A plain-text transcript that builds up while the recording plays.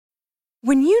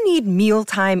When you need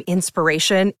mealtime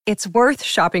inspiration, it's worth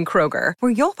shopping Kroger,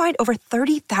 where you'll find over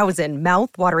 30,000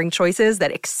 mouth-watering choices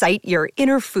that excite your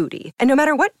inner foodie. And no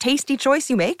matter what tasty choice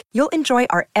you make, you'll enjoy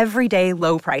our everyday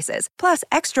low prices, plus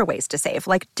extra ways to save,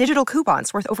 like digital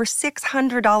coupons worth over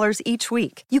 $600 each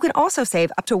week. You can also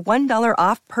save up to $1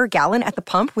 off per gallon at the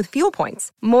pump with fuel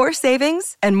points. More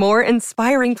savings and more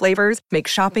inspiring flavors make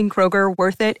shopping Kroger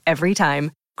worth it every time.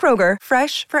 Kroger,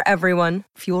 fresh for everyone.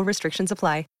 Fuel restrictions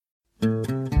apply.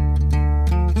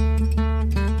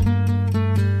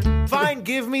 Fine,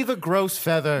 give me the gross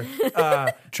feather.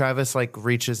 Travis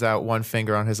reaches out one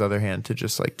finger on his other hand to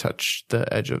just touch the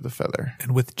edge of the feather.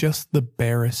 And with just the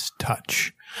barest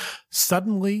touch,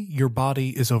 suddenly your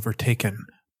body is overtaken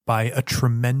by a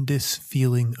tremendous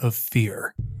feeling of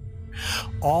fear.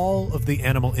 All of the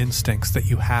animal instincts that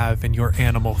you have in your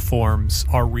animal forms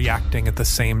are reacting at the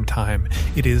same time.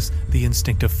 It is the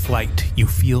instinct of flight. You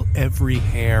feel every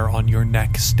hair on your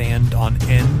neck stand on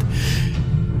end.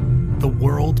 The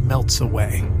world melts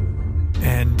away,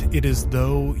 and it is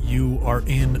though you are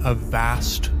in a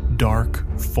vast, dark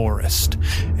forest,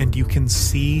 and you can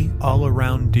see all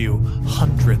around you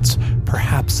hundreds,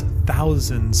 perhaps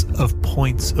thousands of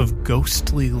points of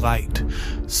ghostly light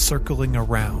circling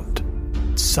around.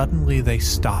 Suddenly they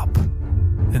stop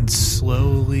and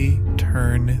slowly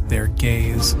turn their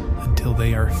gaze until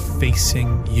they are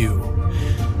facing you.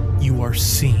 You are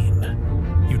seen.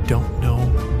 You don't know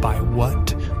by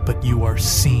what, but you are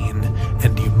seen,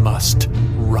 and you must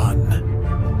run.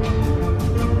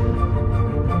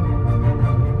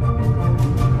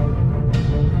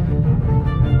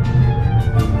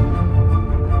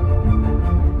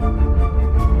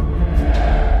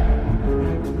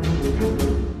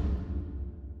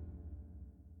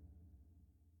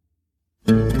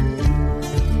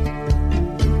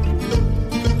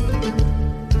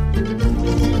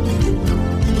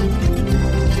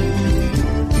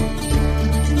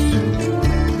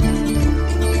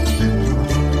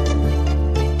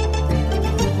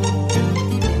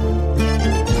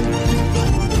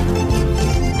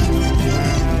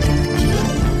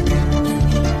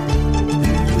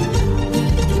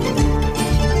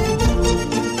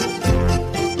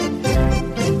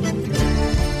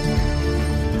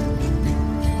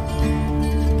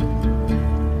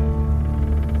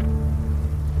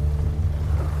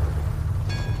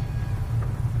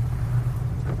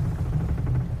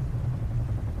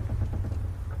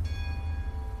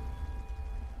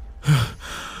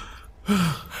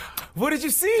 What did you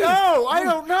see? No, I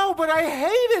don't know, but I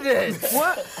hated it.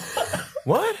 What?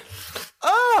 What?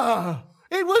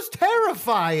 It was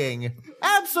terrifying.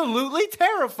 Absolutely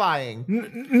terrifying.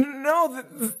 No,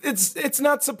 it's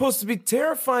not supposed to be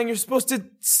terrifying. You're supposed to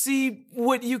see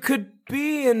what you could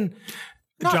be, and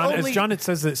John, it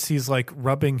says that he's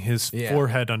rubbing his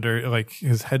forehead under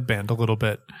his headband a little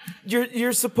bit.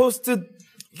 You're supposed to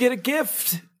get a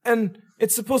gift, and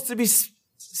it's supposed to be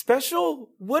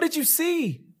special. What did you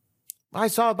see? I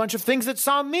saw a bunch of things that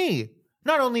saw me.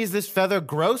 Not only is this feather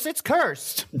gross, it's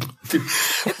cursed.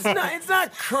 It's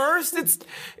not cursed.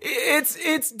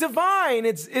 It's divine.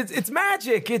 It's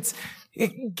magic. Give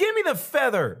me the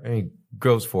feather. And he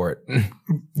goes for it.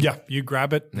 Yeah, you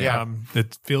grab it. Yeah.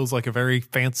 It feels like a very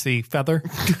fancy feather.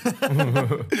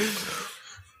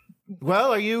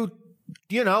 Well, are you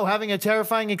having a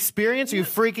terrifying experience? Are you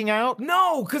freaking out?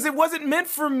 No, because it wasn't meant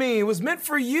for me. It was meant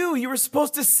for you. You were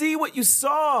supposed to see what you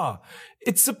saw.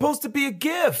 It's supposed to be a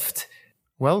gift.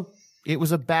 Well, it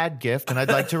was a bad gift, and I'd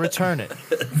like to return it.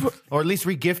 Or at least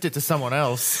re-gift it to someone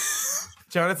else.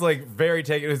 Jonathan's very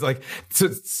taken.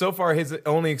 It's so far his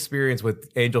only experience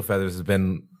with angel feathers has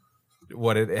been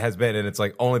what it has been, and it's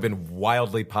only been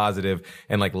wildly positive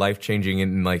and life-changing,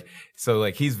 and so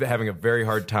he's having a very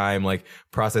hard time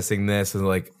processing this,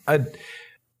 and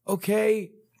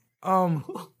okay,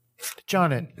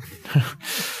 Johnnet,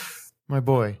 my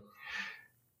boy,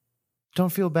 don't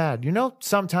feel bad.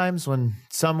 Sometimes when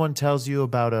someone tells you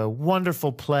about a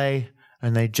wonderful play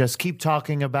and they just keep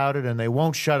talking about it and they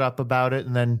won't shut up about it,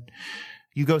 and then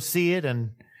you go see it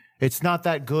and it's not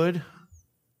that good,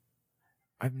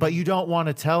 but you don't want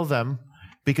to tell them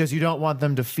because you don't want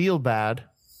them to feel bad.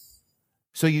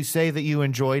 So you say that you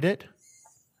enjoyed it.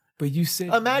 But you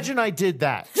said... Imagine I did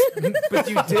that. But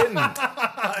you didn't.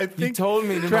 I think you told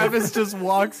me. Travis just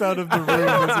walks out of the room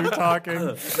as you're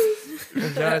talking.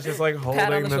 And John's just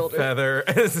holding the feather.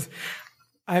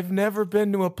 I've never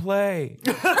been to a play.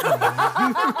 The context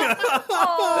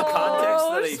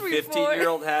that a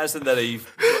 15-year-old has and that a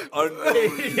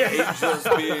ageless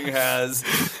being has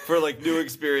for new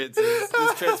experiences.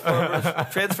 This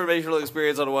transformational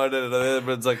experience on one end and the other,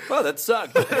 but it's wow, that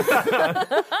sucked.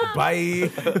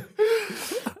 Bye.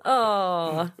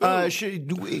 Oh.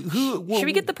 Should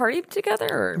we get the party together?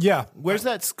 Or? Yeah. Where's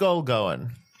that skull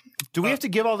going? Do we have to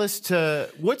give all this to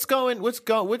what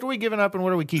are we giving up and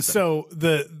what are we keeping? So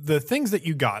the things that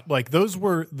you got, like those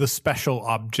were the special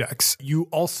objects. You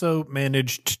also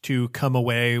managed to come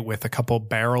away with a couple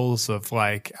barrels of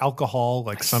like alcohol,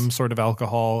 like some sort of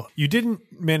alcohol. You didn't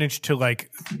manage to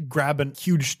like grab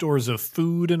huge stores of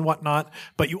food and whatnot,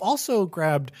 but you also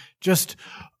grabbed just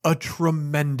a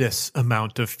tremendous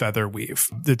amount of feather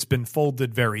weave. It's been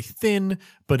folded very thin,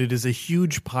 but it is a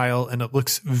huge pile and it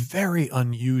looks very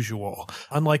unusual.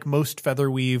 Unlike most feather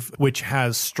weave, which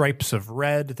has stripes of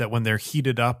red that when they're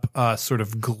heated up, sort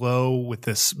of glow with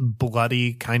this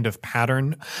bloody kind of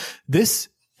pattern, this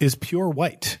is pure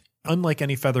white. Unlike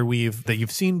any feather weave that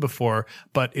you've seen before,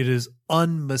 but it is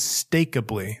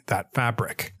unmistakably that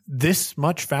fabric. This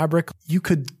much fabric, you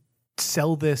could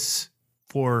sell this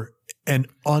for an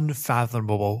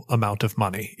unfathomable amount of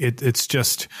money. It's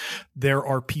just, there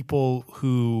are people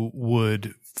who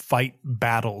would fight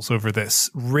battles over this,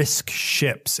 risk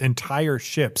ships, entire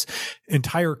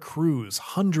crews,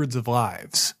 hundreds of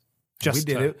lives. We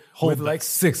did it with like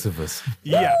 6 of us.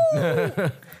 Yeah.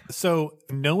 So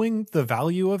knowing the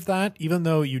value of that, even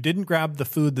though you didn't grab the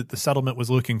food that the settlement was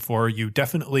looking for, you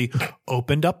definitely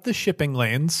opened up the shipping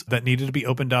lanes that needed to be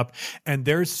opened up. And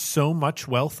there's so much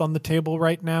wealth on the table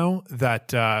right now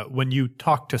that when you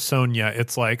talk to Sonia,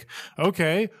 it's like,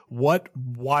 okay, what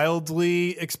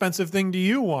wildly expensive thing do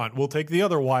you want? We'll take the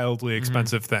other wildly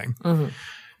expensive thing. Mm-hmm.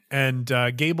 And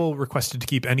Gable requested to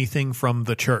keep anything from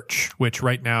the church, which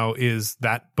right now is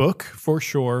that book for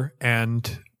sure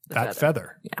and that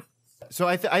feather. Yeah. So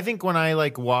I think when I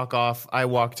like walk off, I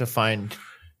walk to find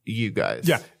you guys.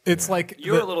 Yeah, it's like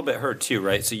you're a little bit hurt too,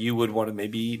 right? So you would want to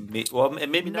maybe not. No,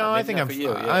 maybe I think not for you.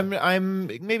 Yeah. I'm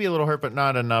maybe a little hurt, but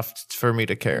not enough for me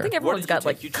to care. I think everyone's got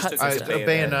like cuts. A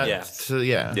bayonet.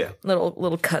 Yeah.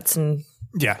 Little cuts and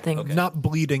thing. Okay. Not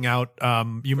bleeding out.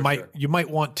 You might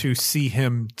want to see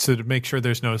him to make sure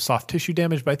there's no soft tissue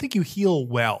damage, but I think you heal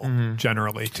well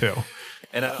generally too.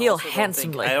 And I heal also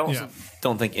handsomely.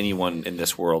 Don't think anyone in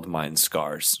this world minds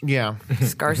scars. Yeah,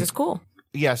 scars is cool.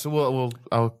 Yeah, so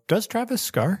does Travis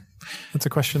scar? That's a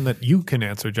question that you can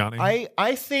answer, Johnny. I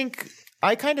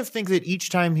kind of think that each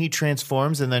time he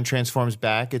transforms and then transforms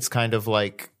back, it's kind of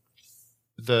like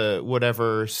the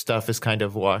whatever stuff is kind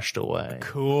of washed away.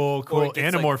 Cool.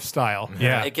 Animorph style.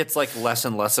 Yeah. It gets like less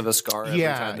and less of a scar every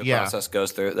time the process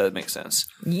goes through. That makes sense.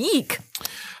 Yeek.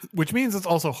 Which means it's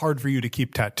also hard for you to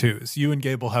keep tattoos. You and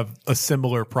Gable have a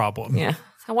similar problem. Yeah.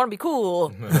 I want to be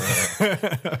cool.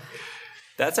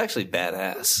 That's actually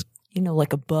badass. You know,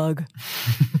 like a bug.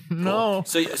 No.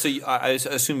 So I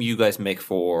assume you guys make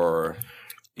for.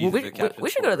 Well, we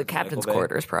should go to the captain's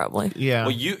quarters, probably. Yeah.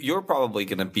 Well, you're probably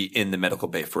going to be in the medical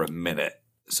bay for a minute.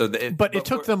 So, but it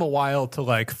took them a while to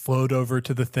like float over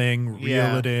to the thing,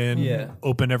 reel it in,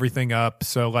 open everything up.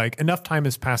 So like enough time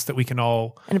has passed that we can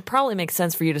all. And it probably makes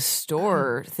sense for you to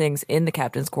store things in the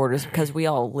captain's quarters because we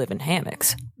all live in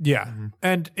hammocks. Yeah,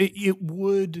 and it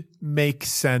would make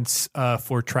sense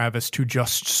for Travis to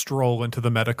just stroll into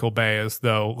the medical bay as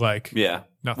though like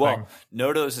nothing. Well,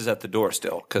 Nodos is at the door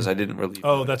still because I didn't really.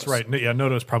 Oh, that's right. Yeah,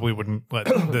 Nodos probably wouldn't let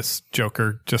this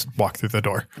Joker just walk through the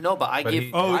door. No, but I give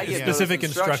specific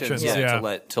instructions.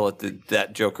 To let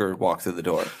that Joker walk through the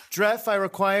door. Dref, I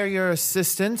require your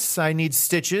assistance. I need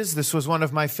stitches. This was one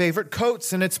of my favorite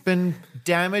coats, and it's been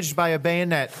damaged by a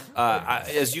bayonet.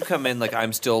 As you come in, like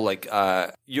I'm still like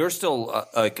you're still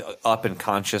like up and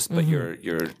conscious, but you're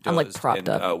I'm like propped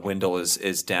up. Wendell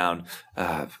is down.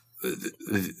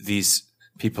 These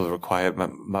people require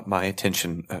my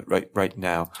attention right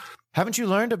now. Haven't you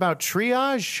learned about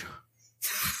triage?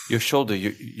 Your shoulder,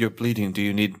 you're bleeding. Do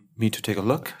you need me to take a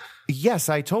look? Yes,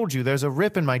 I told you. There's a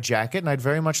rip in my jacket, and I'd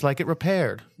very much like it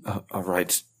repaired. All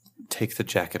right. Take the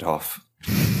jacket off.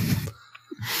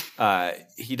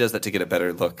 He does that to get a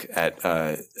better look at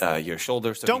your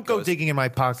shoulder. So don't go digging in my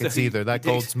pockets either. That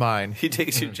gold's mine. He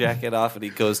takes your jacket off and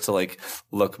he goes to like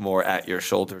look more at your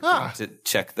shoulder to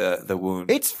check the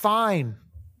wound. It's fine.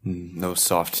 No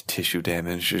soft tissue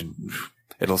damage.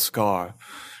 It'll scar.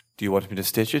 Do you want me to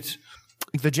stitch it?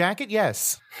 The jacket,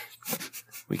 yes.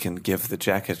 We can give the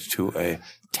jacket to a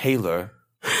tailor.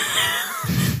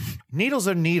 Needles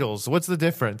are needles. What's the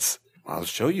difference? I'll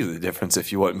show you the difference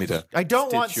if you want me to. I don't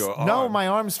stitch your arm. No, my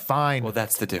arm's fine. Well,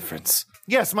 that's the difference.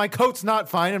 Yes, my coat's not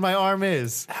fine and my arm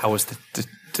is. How was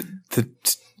the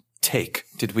take?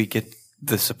 Did we get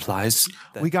the supplies?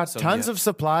 We got tons of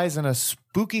supplies and a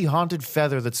spooky haunted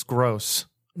feather that's gross.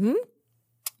 You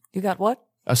got what?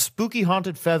 A spooky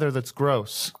haunted feather that's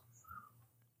gross.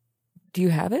 Do you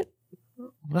have it?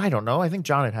 I don't know. I think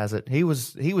Jonnet has it. He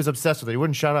was obsessed with it. He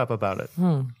wouldn't shut up about it.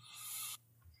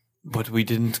 But we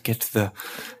didn't get the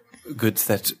goods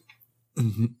that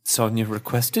Sonia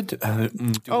requested.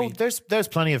 There's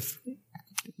plenty of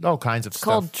all kinds of It's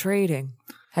stuff. called trading.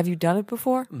 Have you done it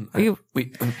before? I'm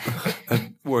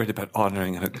worried about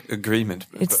honoring an agreement.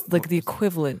 It's like the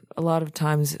equivalent. A lot of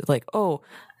times, like, oh,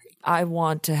 I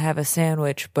want to have a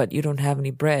sandwich, but you don't have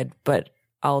any bread, but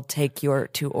I'll take your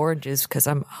 2 oranges because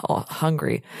I'm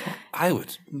hungry. I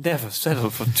would never settle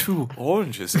for 2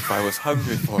 oranges if I was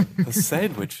hungry for a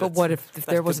sandwich. But what if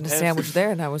there wasn't a sandwich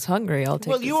there and I was hungry? I'll take.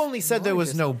 Well, you only said there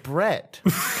was no bread.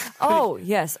 Oh,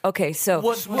 yes. Okay, so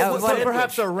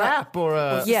Perhaps a wrap or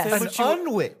an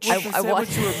unwich.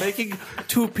 Sandwich you were making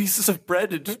 2 pieces of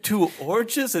bread and 2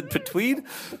 oranges in between?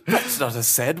 That's not a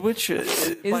sandwich.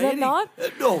 Is that not?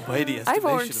 No, by any estimation. I have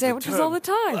orange sandwiches all the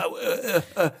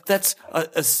time. That's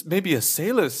maybe a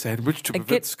sailor's sandwich to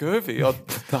prevent scurvy on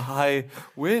the high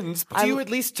winds. Do you at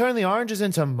least turn the oranges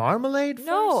into marmalade first?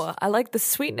 No, I like the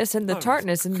sweetness and the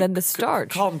tartness and then the starch.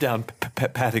 Calm down,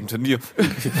 Paddington. You.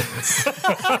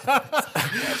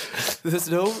 There's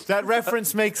no. That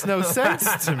reference makes no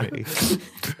sense to me.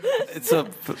 It's a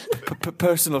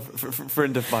personal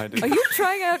friend of mine. Are you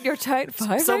trying out your tight 5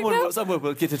 right now? Someone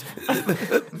will get it.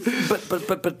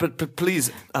 But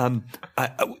please, I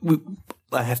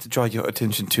have to draw your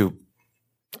attention to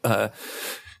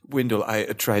Wendell. I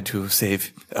tried to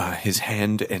save his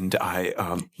hand, and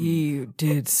He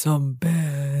did some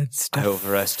bad stuff. I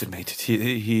overestimated.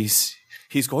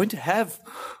 He's going to have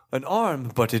an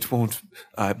arm, but it won't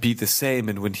be the same.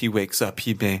 And when he wakes up,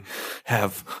 he may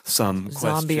have some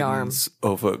zombie questions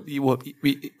arm. over.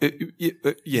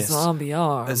 Yes, zombie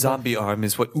arm. A zombie arm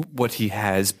is what he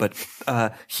has, but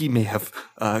he may have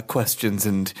questions,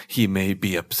 and he may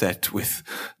be upset with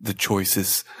the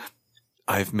choices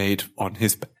I've made on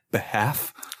his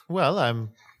behalf. Well,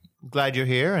 I'm glad you're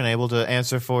here and able to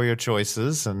answer for your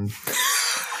choices. And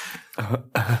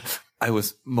I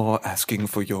was more asking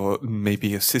for your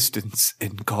maybe assistance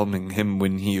in calming him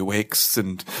when he awakes,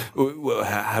 and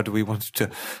how do we want to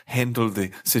handle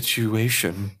the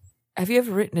situation? Have you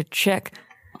ever written a check?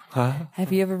 Huh?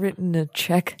 Have you ever written a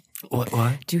check? What?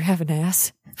 Do you have an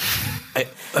ass?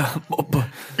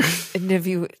 And do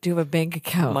you have a bank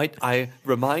account? Might I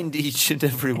remind each and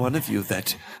every one of you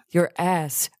that your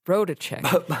ass wrote a check.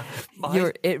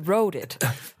 It wrote it.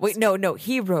 Wait, no,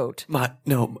 he wrote.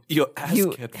 Your ass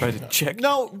can't write a check.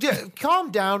 No,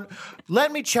 calm down.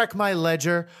 Let me check my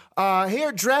ledger.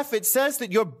 Here, Dreff, it says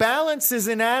that your balance is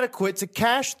inadequate to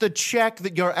cash the check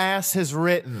that your ass has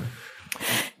written.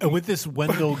 And with this,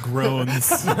 Wendell groans.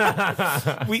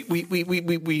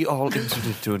 We all entered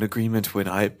into an agreement when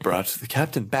I brought the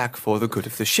captain back for the good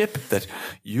of the ship that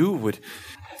you would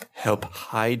help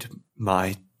hide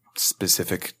my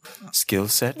specific skill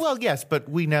set. Well, yes, but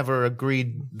we never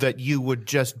agreed that you would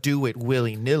just do it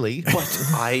willy-nilly. But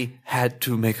I had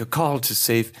to make a call to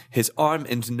save his arm,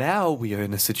 and now we are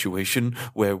in a situation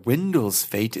where Wendell's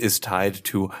fate is tied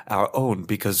to our own,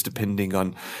 because depending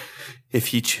on if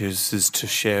he chooses to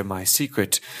share my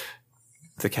secret,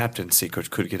 the captain's secret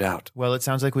could get out. Well, it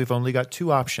sounds like we've only got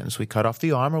 2 options. We cut off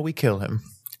the arm or we kill him.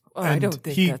 Well, I don't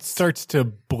think he starts to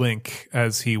blink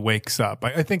as he wakes up.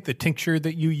 I think the tincture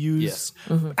that you use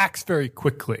acts very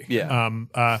quickly. Yeah.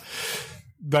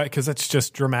 Because that's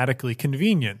just dramatically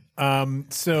convenient.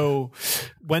 So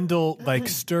Wendell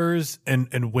stirs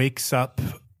and wakes up.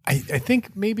 I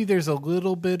think maybe there's a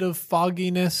little bit of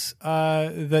fogginess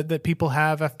that people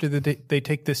have after they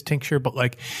take this tincture,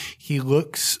 but he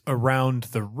looks around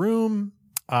the room.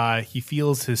 He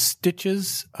feels his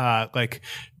stitches,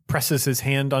 presses his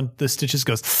hand on the stitches,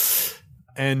 goes,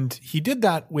 and he did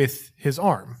that with his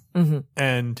arm. Mm-hmm.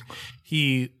 And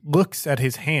he looks at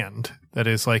his hand that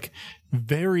is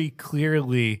very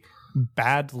clearly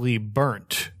badly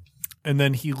burnt. And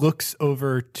then he looks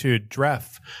over to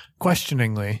Dreff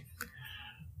questioningly.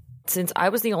 Since I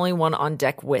was the only one on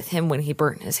deck with him when he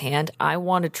burnt his hand, I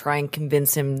want to try and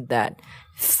convince him that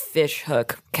Fish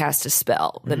Hook cast a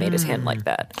spell that made his hand like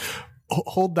that.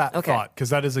 Hold that thought, because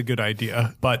that is a good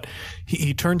idea. But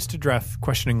he turns to Dreff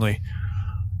questioningly.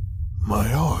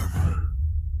 My arm.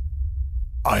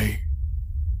 I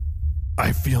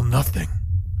feel nothing.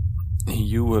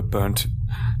 You were burnt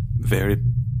very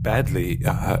badly.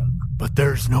 But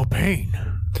there's no pain.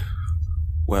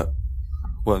 Well,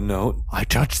 no. I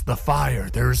touched the fire.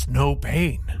 There's no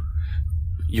pain.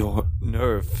 Your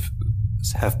nerves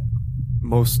have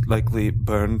most likely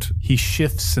burned. He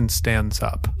shifts and stands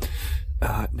up.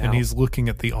 And he's looking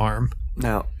at the arm.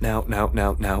 Now.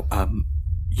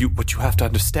 What you have to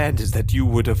understand is that you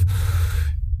would have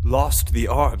lost the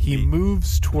arm. He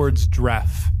moves towards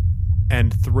Dref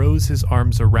and throws his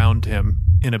arms around him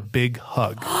in a big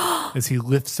hug as he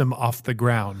lifts him off the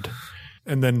ground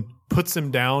and then puts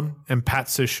him down and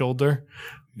pats his shoulder.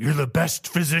 You're the best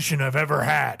physician I've ever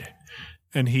had.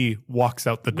 And he walks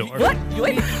out the door. What?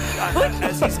 Wait.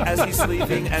 As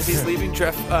he's leaving,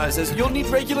 Dref says, "You'll need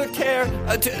regular care."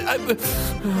 And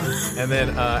then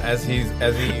as he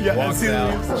walks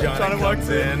out, Johnny comes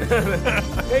in.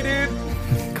 Hey,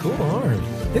 dude. Cool arm.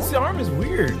 His arm is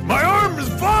weird. My arm is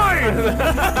fine!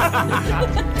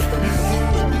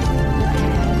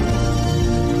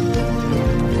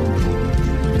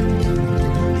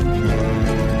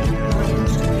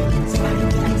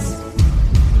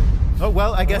 Oh,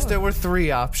 well, I guess there were 3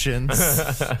 options.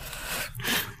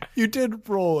 You did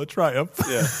roll a triumph.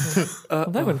 Yeah.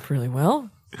 Well, that went really well.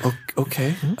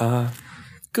 Okay.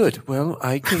 Good. Well,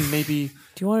 I can maybe.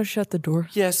 Do you want to shut the door?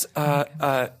 Yes.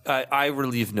 I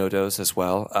relieve Nodos as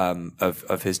well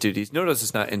of his duties. Nodos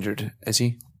is not injured, is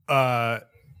he?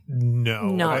 No.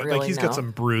 Not really, Like he's got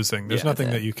some bruising. There's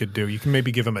nothing that you could do. You can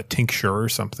maybe give him a tincture or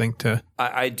something to.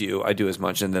 I do as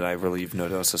much, and then I relieve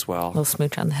Nodos as well. A little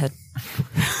smooch on the head.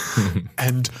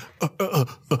 And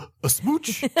a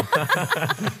smooch.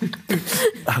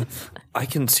 I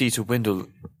can see to Wendell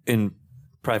in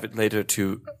private later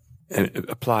to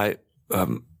apply.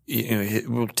 It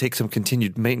will take some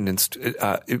continued maintenance.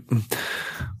 Well,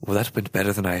 that went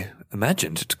better than I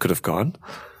imagined it could have gone.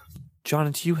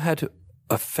 John, you had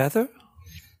a feather?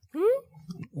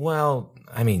 Well,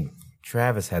 I mean,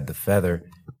 Travis had the feather,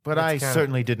 But I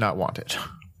certainly did not want it.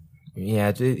 Yeah,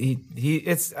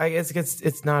 I guess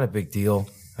it's not a big deal.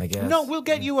 I guess. No, we'll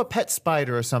get you a pet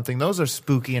spider or something. Those are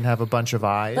spooky and have a bunch of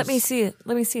eyes. Let me see it.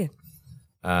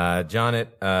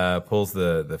 Jonnet pulls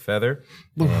the feather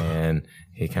and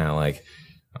he kind of like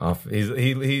off.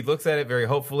 He looks at it very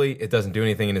hopefully. It doesn't do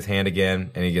anything in his hand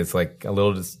again, and he gets like a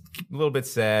little bit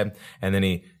sad, and then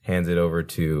he hands it over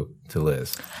to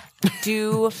Liz.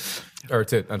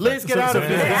 Liz, get out of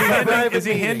here. Is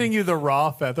he handing you the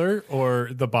raw feather or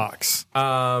the box?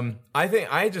 I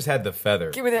think I just had the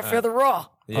feather. Give me that feather raw.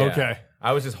 Yeah. Okay.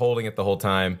 I was just holding it the whole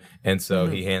time, and so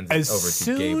he hands it over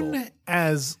to Gable. As soon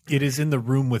as it is in the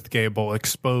room with Gable,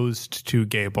 exposed to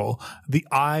Gable, the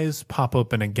eyes pop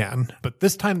open again, but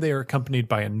this time they are accompanied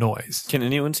by a noise. Can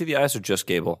anyone see the eyes or just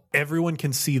Gable? Everyone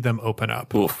can see them open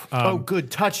up. Oof. Oh, good.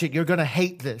 Touch it. You're going to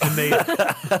hate this. And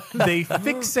they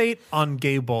fixate on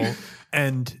Gable,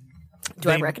 and Do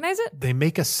I recognize it? they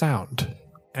make a sound.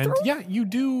 And yeah, you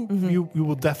do. You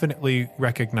will definitely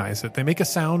recognize it. They make a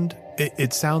sound.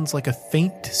 It sounds like a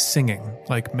faint singing,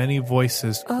 like many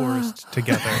voices chorused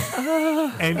together.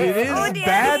 And it is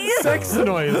bad sex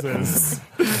noises.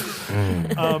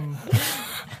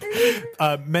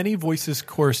 Many voices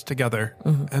chorused together,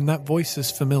 and that voice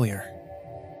is familiar.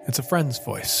 It's a friend's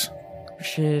voice.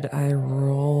 Should I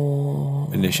roll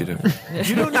Initiative.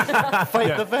 You don't need to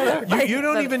fight the feather. You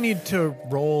don't even need to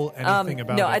roll anything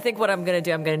about it. No, I think what I'm going to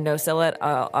do, I'm going to no-sell it.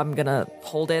 I'm going to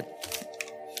hold it.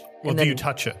 Well, do you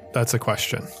touch it? That's a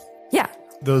question. Yeah.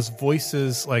 Those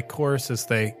voices, like choruses,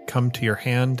 they come to your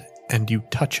hand and you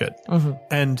touch it.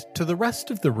 And to the rest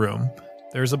of the room,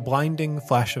 there's a blinding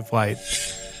flash of light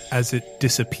as it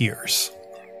disappears.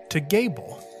 To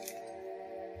Gable,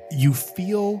 you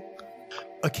feel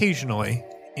occasionally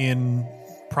in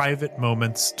private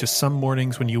moments, just some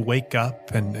mornings when you wake up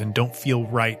and don't feel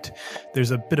right, there's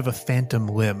a bit of a phantom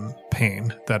limb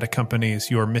pain that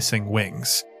accompanies your missing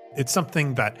wings. It's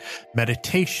something that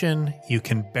meditation you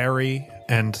can bury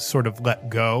and sort of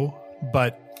let go,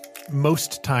 but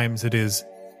most times it is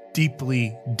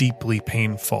deeply, deeply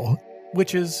painful,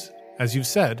 which is, as you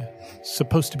said,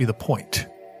 supposed to be the point.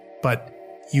 But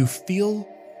you feel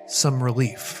some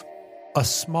relief. A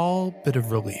small bit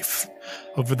of relief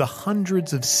over the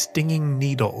hundreds of stinging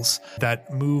needles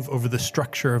that move over the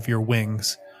structure of your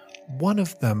wings. One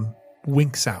of them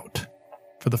winks out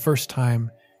for the first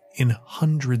time in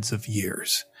hundreds of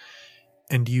years,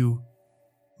 and you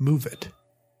move it.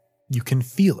 You can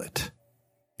feel it.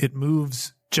 It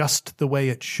moves just the way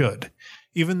it should.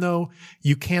 Even though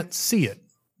you can't see it,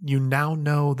 you now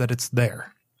know that it's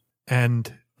there,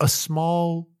 and a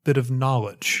small bit of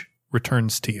knowledge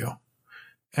returns to you.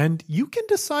 And you can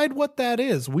decide what that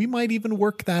is. We might even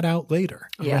work that out later.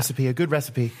 A good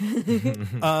recipe.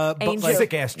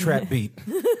 Sick ass trap beat.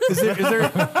 Is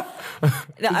there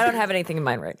No, I don't have anything in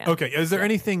mind right now. okay, is there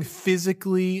anything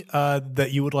physically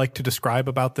that you would like to describe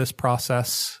about this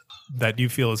process that you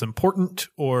feel is important,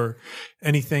 or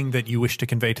anything that you wish to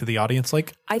convey to the audience?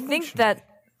 Like, I think that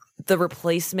the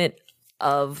replacement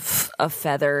of a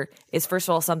feather is, first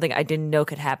of all, something I didn't know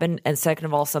could happen, and second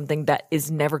of all, something that is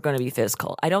never going to be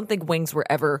physical. I don't think wings were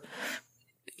ever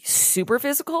super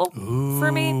physical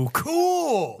for me.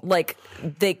 Cool. Like,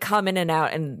 they come in and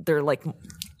out, and they're like,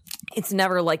 it's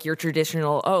never like your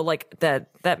traditional, like that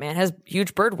man has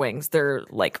huge bird wings. They're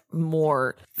like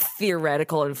more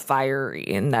theoretical and fiery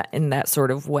in that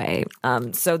sort of way.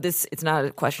 So it's not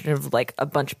a question of like a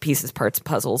bunch of pieces, parts,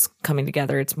 puzzles coming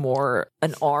together. It's more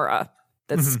an aura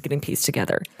that's getting pieced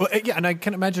together. Well, yeah, and I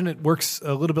can imagine it works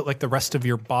a little bit like the rest of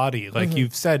your body. Like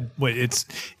you've said,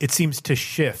 it seems to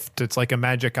shift. It's like a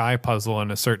magic eye puzzle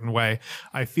in a certain way.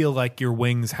 I feel like your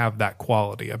wings have that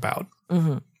quality about.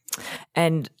 Mm-hmm.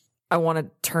 And I want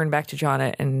to turn back to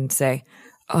Jonna and say,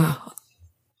 oh,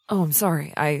 I'm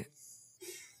sorry. I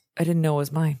didn't know it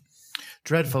was mine.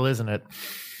 Dreadful, isn't it?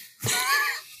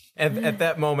 At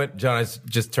that moment, John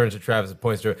just turns to Travis and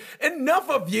points to her. Enough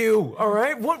of you! All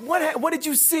right, what did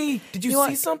you see? Did you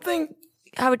see something?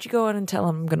 How would you go in and tell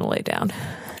him I'm going to lay down?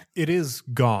 It is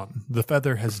gone. The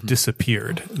feather has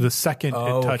disappeared. The second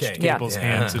it touched Gable's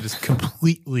hands, it is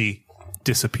completely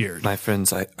disappeared. My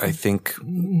friends, I think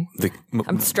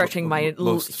I'm stretching my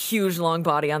huge long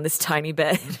body on this tiny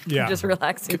bed. Yeah. Just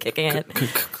relaxing, kicking it.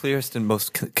 Clearest and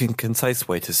most concise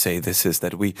way to say this is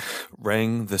that we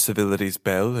rang the civility's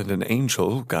bell and an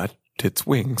angel got its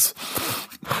wings.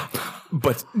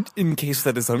 But in case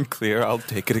that is unclear, I'll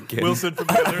take it again. Wilson from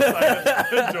the other side of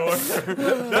the door.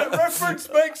 That reference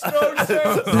makes no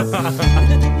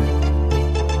sense.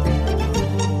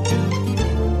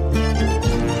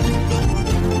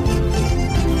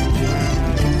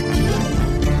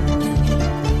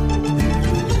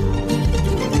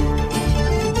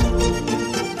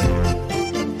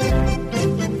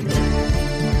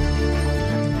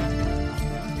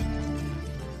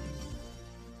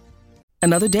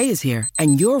 Another day is here,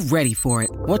 and you're ready for it.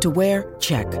 What to wear?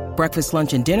 Check. Breakfast,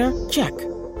 lunch, and dinner? Check.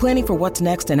 Planning for what's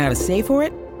next and how to save for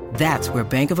it? That's where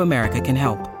Bank of America can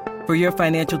help. For your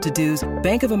financial to-dos,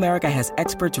 Bank of America has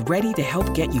experts ready to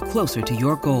help get you closer to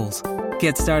your goals.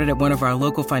 Get started at one of our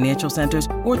local financial centers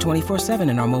or 24/7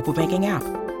 in our mobile banking app.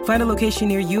 Find a location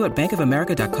near you at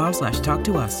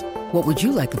bankofamerica.com/talktous. What would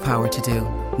you like the power to do?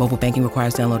 Mobile banking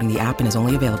requires downloading the app and is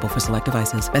only available for select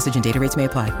devices. Message and data rates may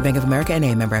apply. Bank of America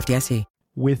NA, member FDIC.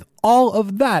 With all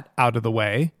of that out of the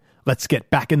way, let's get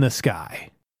back in the sky.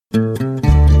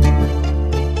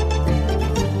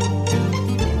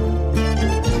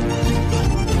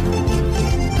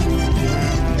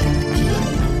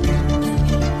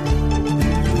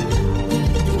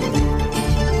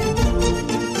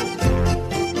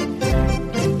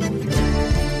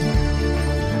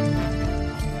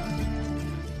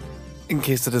 In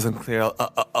case it isn't clear,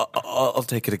 I'll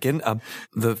take it again.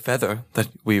 The feather that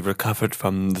we recovered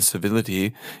from the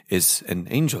civility is an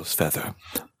angel's feather,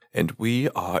 and we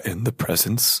are in the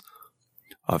presence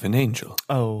of an angel.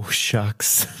 Oh,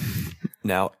 shucks.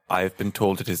 Now, I've been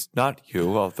told it is not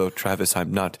you, although, Travis,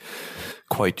 I'm not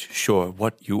quite sure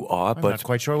what you are. I'm not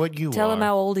quite sure what you Tell are. him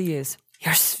how old he is.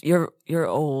 You're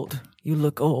old. You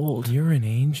look old. You're an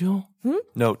angel?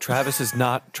 No, Travis is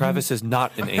not. Travis is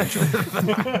not an angel.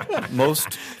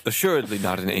 Most assuredly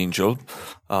not an angel,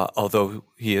 although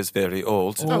he is very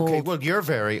old. Okay, well, you're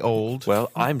very old.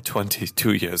 Well, I'm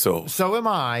 22 years old. So am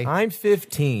I. I'm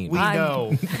 15. We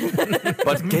know.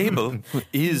 But Gable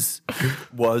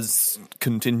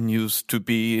continues to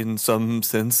be in some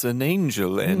sense an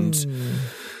angel and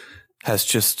has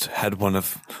just had one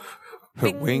of her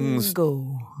wings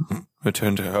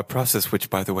return to her, process, which,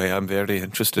 by the way, I'm very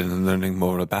interested in learning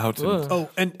more about.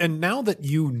 And now that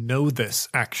you know this,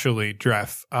 actually,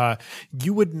 Dreff,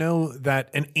 you would know that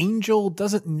an angel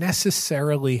doesn't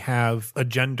necessarily have a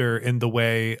gender in the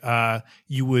way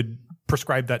you would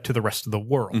prescribe that to the rest of the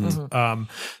world. Mm-hmm.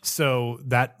 So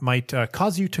that might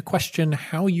cause you to question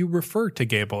how you refer to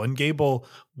Gable. And Gable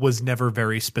was never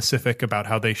very specific about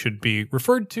how they should be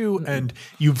referred to. Mm-hmm. And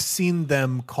you've seen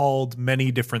them called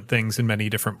many different things in many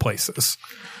different places.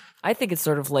 I think it's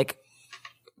sort of like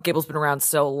Gable's been around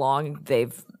so long,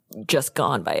 they've just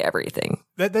gone by everything.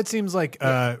 That seems like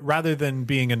rather than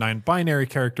being a non-binary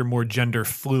character, more gender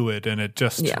fluid, and it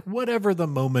just whatever the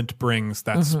moment brings,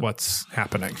 that's what's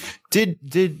happening.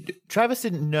 Did Travis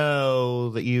didn't know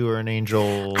that you were an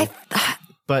angel?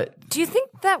 But do you think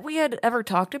that we had ever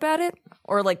talked about it,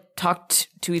 or like talked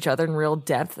to each other in real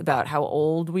depth about how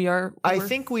old we are? I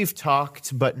think we've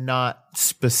talked, but not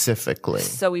specifically.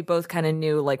 So we both kind of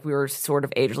knew like we were sort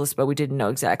of ageless, but we didn't know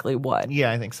exactly what. Yeah,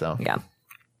 I think so. Yeah.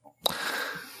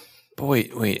 But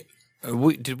wait.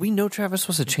 Did we know Travis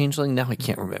was a changeling? Now I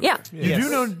can't remember. Yeah. You do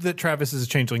know that Travis is a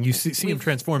changeling. You see him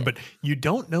transform, but you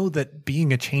don't know that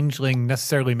being a changeling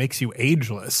necessarily makes you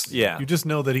ageless. Yeah. You just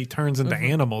know that he turns into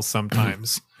animals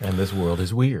sometimes. And this world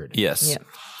is weird. Yes.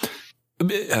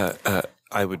 Yeah.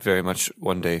 I would very much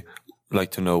one day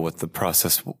like to know what the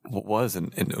process was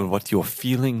and what you're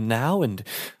feeling now. And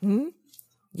You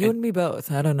and me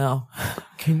both. I don't know.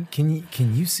 Can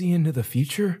you see into the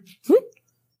future?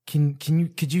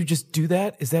 Could you just do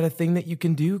that? Is that a thing that you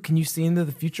can do? Can you see into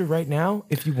the future right now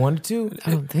if you wanted to?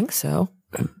 I don't think so.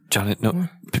 Janet, no.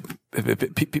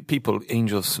 People,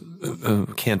 angels,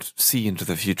 can't see into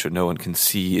the future. No one can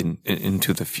see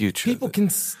into the future. People can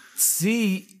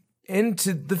see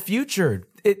into the future.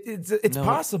 It's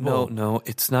possible. No,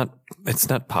 it's not. It's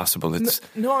not possible. It's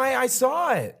No, I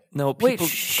saw it. no. Wait, People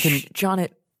can. John,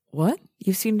 what?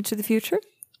 You've seen into the future?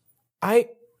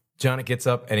 Johnny gets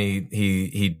up and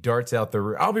he darts out the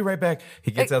room. I'll be right back.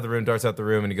 He gets out of the room, darts out the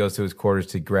room, and he goes to his quarters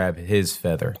to grab his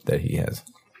feather that he has.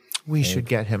 We should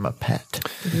get him a pet.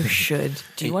 You should.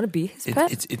 Do you want to be his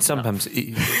pet? It's sometimes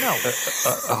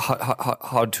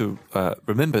hard to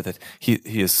remember that he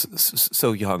is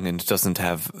so young and doesn't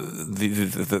have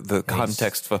the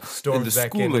context for Storms the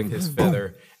back in schooling. with his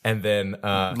feather, and then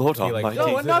Lord he Almighty. takes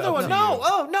No, it Another up one. to No. you.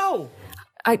 Oh, no.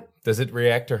 Does it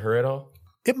react to her at all?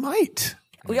 It might.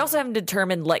 We also haven't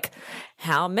determined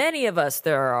how many of us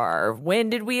there are.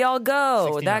 When did we all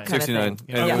go? 69. That kind 69. of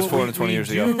thing. And it was 420 years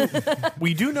ago.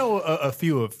 We do know a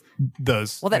few of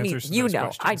those. Well, that answers means to you those know.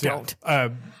 questions. I Yeah.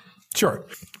 don't. Sure.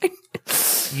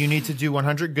 You need to do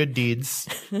 100 good deeds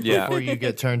Yeah. before you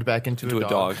get turned back into To a a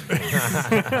dog.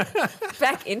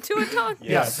 Back into a dog?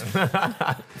 Yes.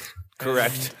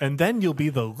 Correct. And then you'll be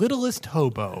the littlest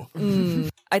hobo.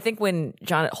 I think when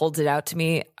John holds it out to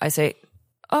me, I say,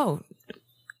 "Oh,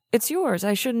 it's yours.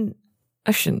 I shouldn't."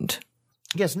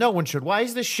 Yes, no one should. Why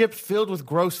is this ship filled with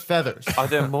gross feathers? Are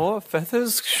there more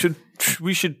feathers? Can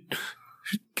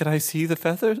I see the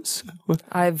feathers?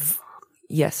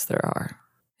 Yes, there are.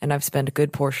 And I've spent a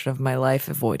good portion of my life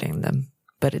avoiding them.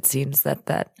 But it seems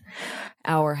that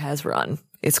hour has run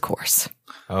its course.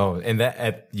 Oh, and that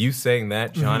at you saying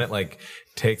that, John, it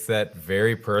takes that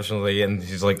very personally, and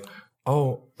she's like,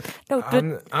 "Oh, No, but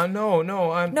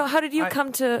no, how did you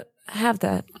come to have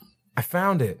that? I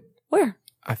found it. Where?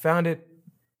 I found it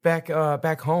back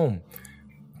home.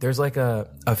 There's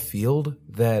a field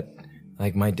that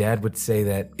my dad would say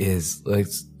that is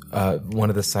one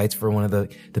of the sites for one of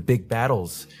the big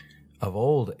battles of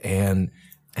old, and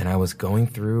I was going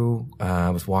through, I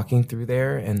was walking through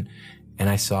there, and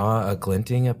I saw a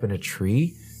glinting up in a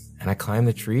tree, and I climbed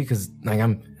the tree because I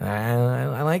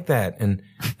like that, and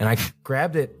I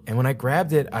grabbed it, and when I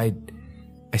grabbed it, I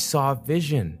saw a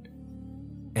vision,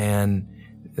 and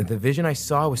the vision I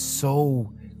saw was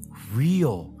so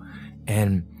real,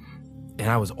 and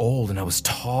I was old, and I was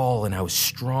tall, and I was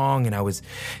strong, and I was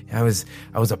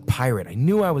a pirate. I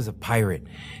knew I was a pirate,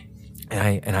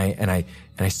 and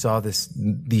I saw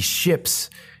these ships,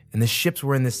 and the ships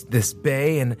were in this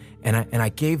bay, and I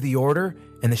gave the order,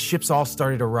 and the ships all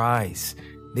started to rise.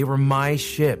 They were my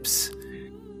ships,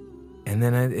 and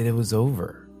then it was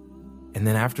over, and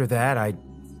then after that, I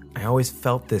always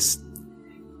felt this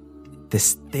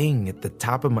thing at the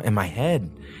top of my head.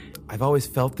 I've always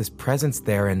felt this presence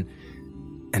there, and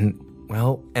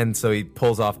so he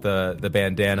pulls off the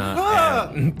bandana.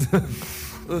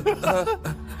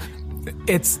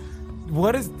 It's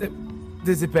what is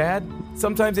it bad?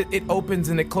 Sometimes it opens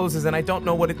and it closes, and I don't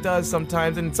know what it does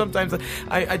sometimes, and sometimes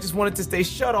I just want it to stay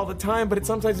shut all the time, but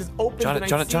sometimes it opens.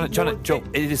 Janet, Joe,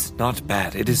 it is not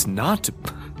bad. It is not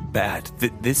bad.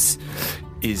 This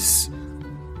is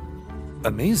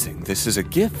amazing. This is a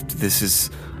gift. This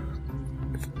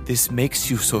makes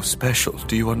you so special.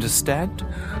 Do you understand?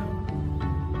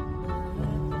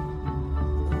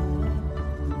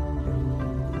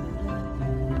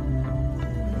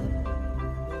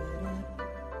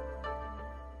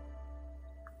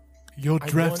 Your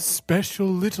draft's special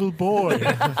little boy.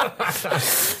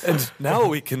 And now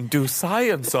we can do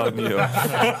science on you.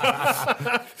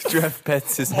 Jeff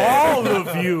pets his head. All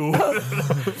of you.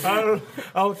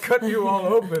 I'll cut you all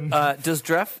open. Does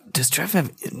Jeff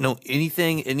have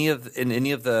anything any of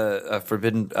the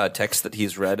forbidden texts that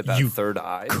he's read about third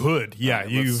eyes? Could. Yeah,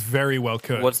 you very well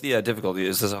could. What's the difficulty?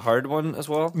 Is this a hard one as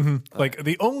well?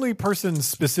 The only person's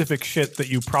specific shit that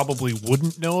you probably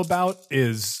wouldn't know about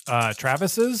is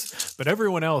Travis's, but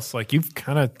everyone else, you've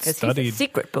kind of studied. He's a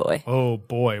secret boy. Oh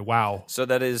boy, wow. So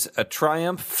that is a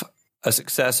triumph, a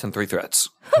success, and 3 threats.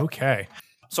 Okay.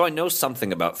 So I know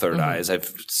something about third eyes.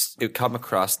 I've come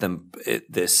across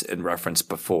this in reference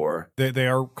before. They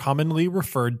are commonly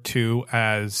referred to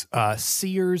as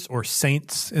seers or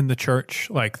saints in the church.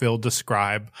 Like they'll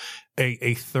describe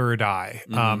a third eye.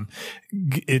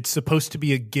 It's supposed to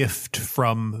be a gift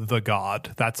from the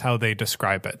god. That's how they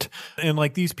describe it. And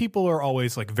like these people are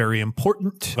always like very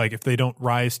important. Like if they don't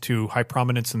rise to high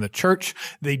prominence in the church,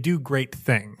 they do great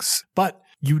things. But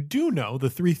you do know the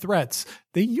three threats,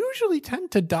 they usually tend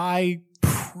to die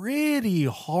pretty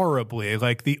horribly.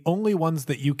 Like the only ones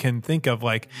that you can think of,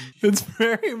 like it's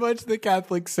very much the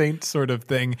Catholic saint sort of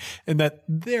thing, and that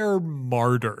they're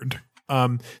martyred.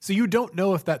 So you don't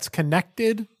know if that's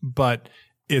connected, but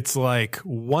it's like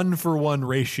 1-for-1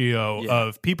 ratio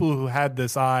of people who had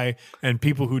this eye and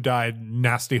people who died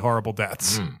nasty, horrible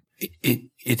deaths.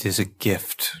 It is a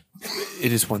gift.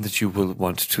 It is one that you will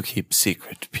want to keep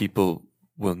secret. People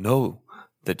will know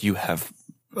that you have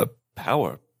a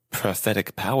power,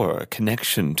 prophetic power, a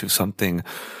connection to something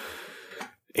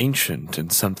ancient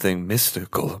and something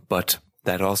mystical, but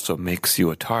that also makes you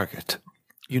a target.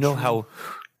 You know how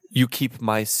you keep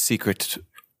my secret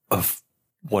of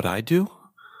what I do?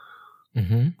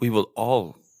 We will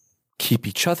all keep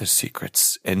each other's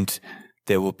secrets, and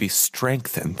there will be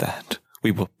strength in that.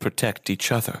 We will protect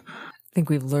each other. I think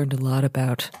we've learned a lot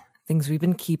about things we've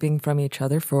been keeping from each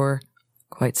other for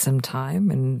quite some time,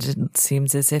 and it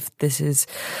seems as if this is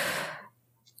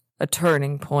a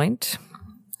turning point.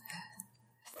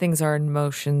 Things are in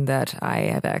motion that I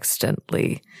have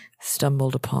accidentally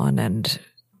stumbled upon, and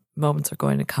moments are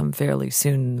going to come fairly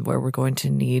soon where we're going to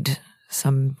need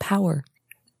some power.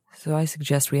 So I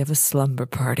suggest we have a slumber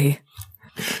party.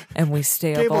 And we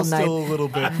stay up all Gable's night. still a little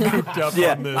bit cooped up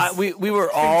on this. We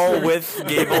were all with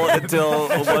Gable until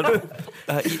one.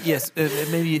 Yes,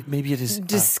 maybe it is.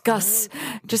 Discuss.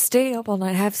 Just stay up all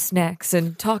night, have snacks,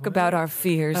 and talk about our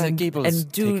fears and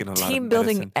do team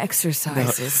building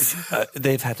exercises. No,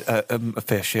 they've had a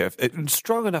fair share of it.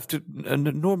 Strong enough to a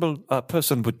normal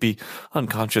person would be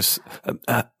unconscious.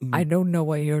 I don't know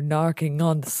why you're narking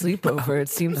on the sleepover. It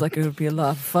seems like it would be a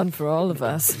lot of fun for all of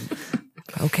us.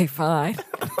 Okay, fine.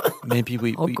 Maybe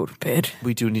I'll go to bed.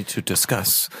 We do need to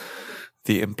discuss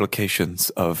the implications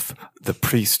of the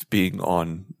priest being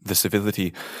on the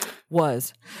civility.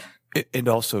 And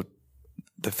also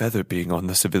the feather being on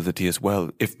the civility as well.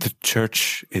 If the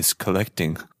church is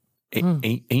collecting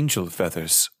angel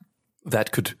feathers,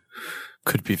 that could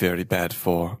be very bad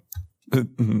for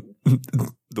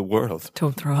the world.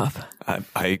 Don't throw up.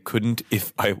 I couldn't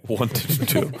if I wanted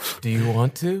to. Do you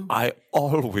want to? I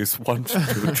always want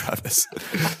to, Travis.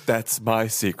 That's my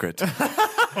secret.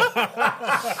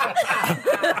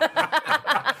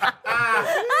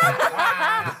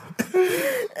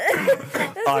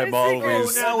 I'm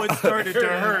always. Oh, now it started to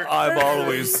hurt. I'm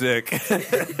always sick.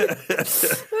 This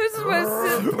is my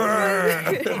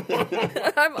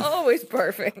sister. I'm always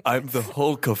perfect. I'm the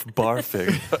Hulk of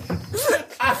barfing.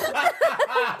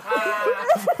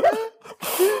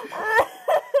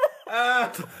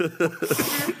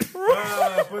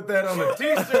 Put that on a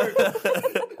t-shirt.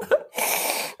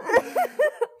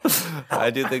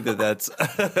 I do think that's.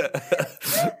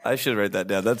 I should write that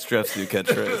down. That's Jeff's new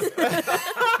catchphrase.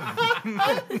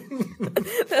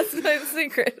 That's my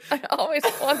secret. I always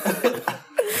wanted.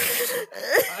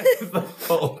 I'm the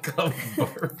Hulk of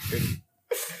barfing.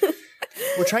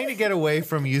 We're trying to get away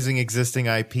from using existing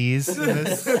IPs in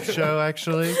this show,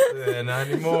 actually. Not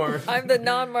anymore. I'm the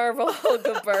non-Marvel Hulk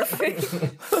of barfing.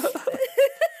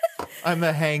 I'm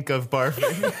the Hank of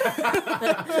barfing.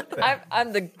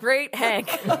 I'm the great Hank.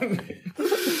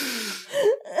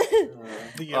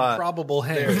 The improbable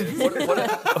hand.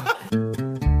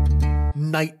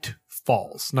 Night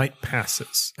falls, night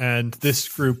passes, and this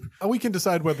group, we can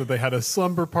decide whether they had a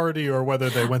slumber party or whether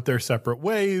they went their separate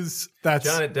ways.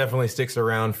 John, it definitely sticks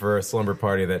around for a slumber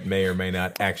party that may or may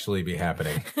not actually be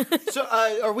happening. So,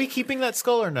 are we keeping that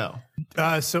skull or no?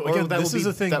 So Or again, that this will is be-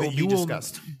 a thing that that will you be will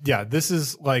discussed. Yeah, this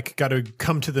is like got to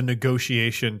come to the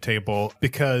negotiation table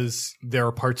because there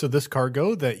are parts of this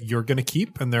cargo that you're going to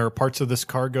keep, and there are parts of this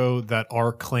cargo that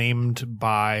are claimed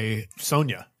by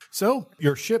Sonia. So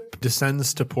your ship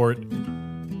descends to port.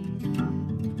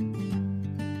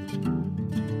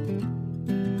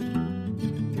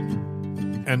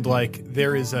 And like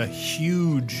there is a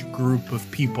huge group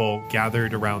of people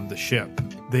gathered around the ship.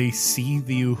 They see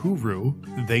the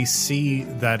Uhuru. They see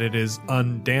that it is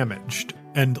undamaged.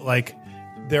 And like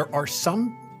there are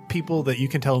some people that you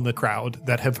can tell in the crowd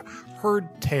that have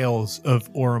heard tales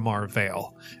of Oromar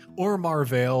Vale. Oromar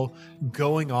Vale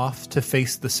going off to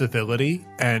face the civility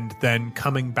and then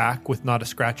coming back with not a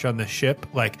scratch on the ship,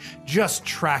 like, just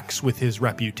tracks with his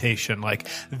reputation. Like,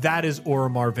 that is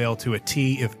Oromar Vale to a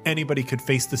T. If anybody could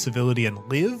face the civility and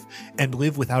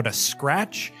live without a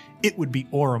scratch, it would be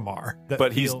Oromar.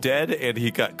 But he's dead and he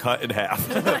got cut in half.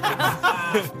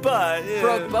 But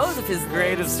Broke both of his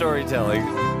greatest storytelling.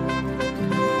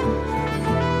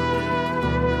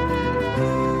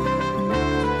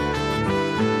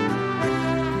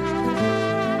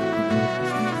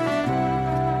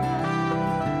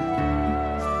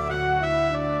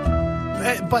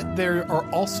 But there are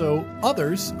also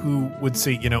others who would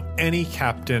see, any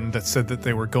captain that said that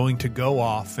they were going to go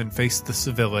off and face the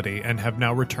civility and have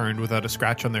now returned without a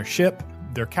scratch on their ship.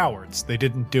 They're cowards. They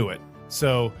didn't do it.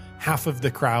 So half of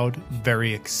the crowd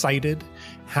very excited,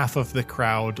 half of the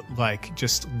crowd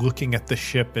just looking at the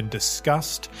ship in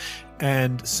disgust,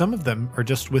 and some of them are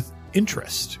just with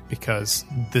interest because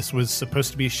this was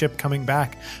supposed to be a ship coming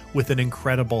back with an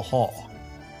incredible haul.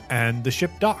 And the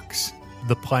ship docks.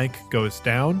 The plank goes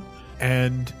down.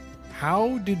 And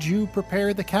how did you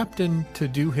prepare the captain to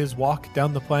do his walk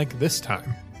down the plank this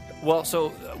time? Well,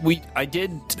 so I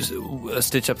did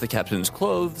stitch up the captain's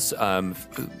clothes,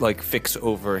 fix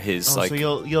over his So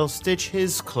you'll stitch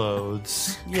his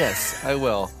clothes. Yes, I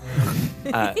will.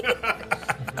 But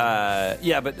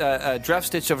Draft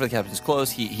stitched over the captain's clothes.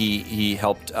 He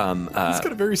helped. He's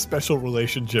got a very special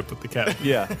relationship with the captain.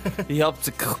 Yeah, he helped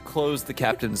to close the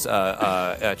captain's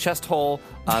chest hole.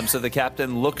 So the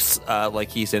captain looks like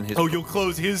he's in his. Oh, you'll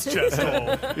close his chest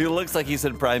hole. He looks like he's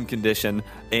in prime condition,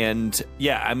 and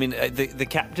the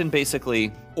captain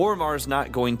basically. Oromar's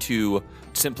not going to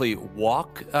simply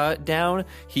walk down.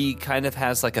 He kind of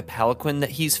has like a palanquin that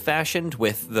he's fashioned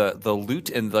with the loot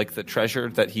and the treasure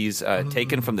that he's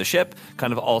taken from the ship,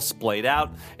 kind of all splayed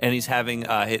out, and he's having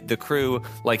the crew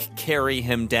carry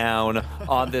him down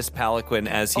on this palanquin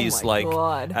as he's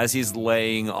as he's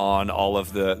laying on all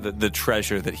of the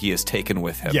treasure that he has taken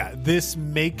with him. Yeah, this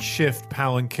makeshift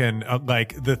palanquin,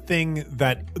 the thing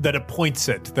that appoints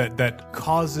it, that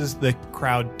causes the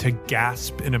crowd to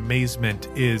gasp in amazement,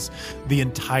 is the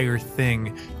entire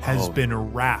thing has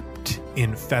been wrapped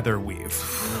in feather weave.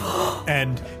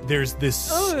 And there's this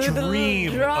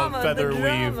stream of feather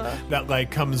weave that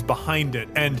comes behind it.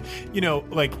 And,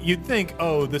 you'd think,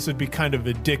 this would be kind of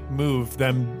a dick move,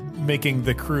 them making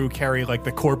the crew carry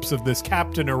the corpse of this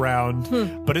captain around,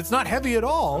 but it's not heavy at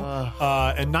all.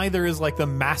 And neither is the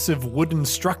massive wooden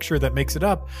structure that makes it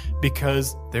up,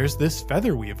 because there's this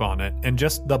feather weave on it, and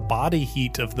just the body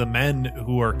heat of the men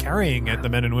who are carrying it, the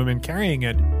men and women carrying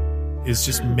it, is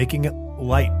just making it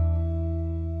light.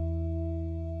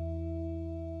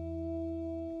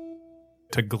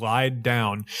 To glide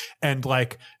down, and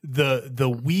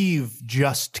the weave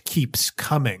just keeps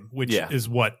coming, which is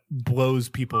what blows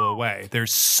people away.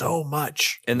 There's so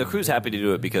much, and the crew's happy to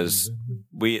do it because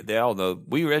they all know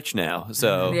we rich now.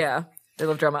 So yeah, they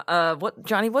love drama.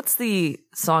 Johnny? What's the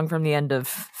song from the end of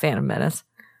Phantom Menace?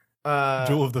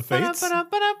 Jewel of the Fates. Oh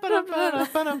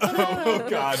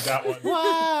God, that one.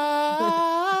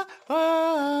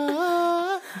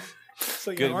 So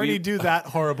you already do that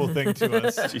horrible thing to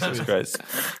us. Jesus Christ.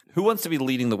 Who wants to be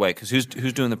leading the way? Because who's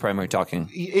doing the primary talking?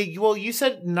 Well, you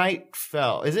said night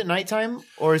fell. Is it nighttime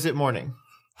or is it morning?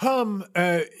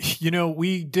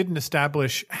 We didn't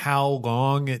establish how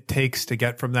long it takes to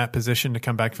get from that position to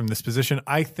come back from this position.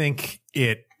 I think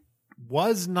it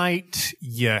was night.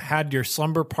 You had your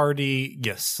slumber party,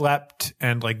 you slept,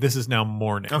 and this is now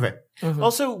morning. Okay. Mm-hmm.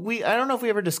 Also, I don't know if we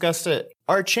ever discussed it.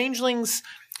 Are changelings,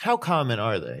 how common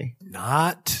are they?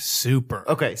 Not super.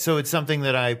 Okay, so it's something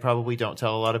that I probably don't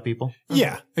tell a lot of people.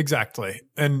 Yeah, exactly.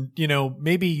 And,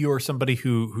 maybe you're somebody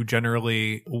who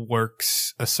generally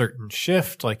works a certain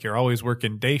shift, you're always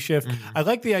working day shift. Mm-hmm. I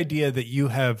like the idea that you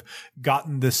have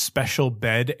gotten this special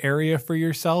bed area for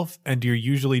yourself, and you're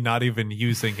usually not even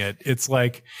using it. It's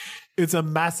it's a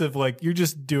massive, you're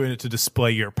just doing it to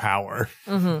display your power.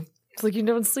 Mm-hmm. It's you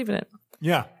don't sleep in it.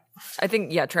 Yeah. I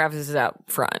think, Travis is out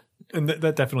front. And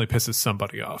that definitely pisses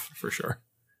somebody off, for sure.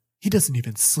 He doesn't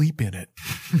even sleep in it.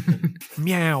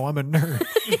 Meow, I'm a nerd.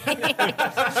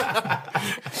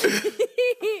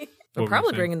 We're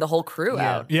probably bringing the whole crew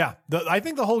out. Yeah, I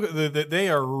think the whole they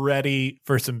are ready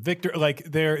for some victory. Like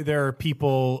there are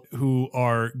people who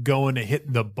are going to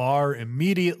hit the bar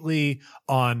immediately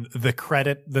on the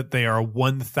credit that they are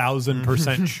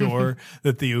 1,000% sure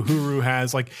that the Uhuru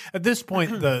has. Like at this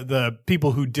point, the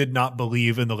people who did not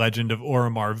believe in the legend of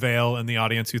Oromar Vale in the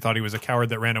audience, who thought he was a coward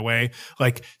that ran away,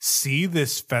 like see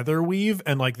this feather weave,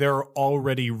 and like there are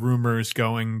already rumors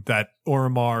going that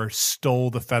Oromar stole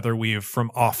the feather weave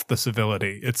from off the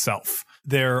civility itself.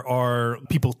 There are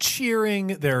people cheering.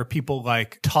 There are people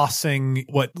like tossing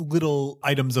what little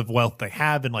items of wealth they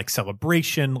have in like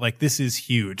celebration. Like this is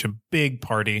huge, a big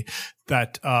party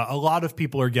that a lot of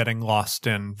people are getting lost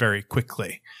in very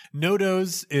quickly.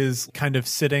 Nodos is kind of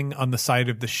sitting on the side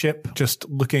of the ship, just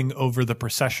looking over the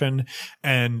procession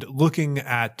and looking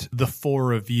at the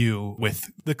four of you with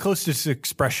the closest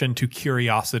expression to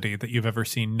curiosity that you've ever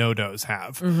seen Nodos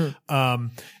have.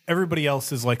 Everybody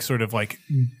else is like sort of like,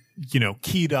 you know,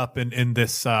 keyed up in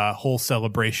this whole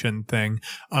celebration thing.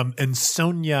 And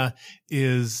Sonia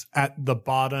is at the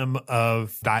bottom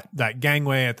of that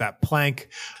gangway, at that plank,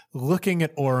 looking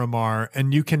at Oromar,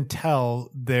 and you can tell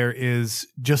there is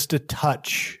just a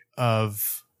touch of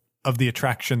the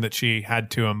attraction that she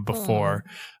had to him before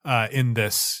in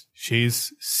this.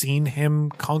 She's seen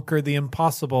him conquer the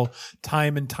impossible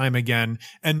time and time again.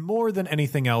 And more than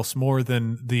anything else, more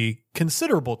than the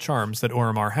considerable charms that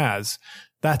Oromar has,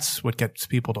 that's what gets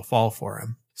people to fall for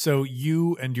him. So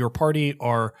you and your party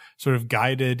are sort of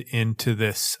guided into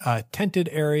this tented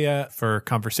area for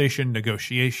conversation,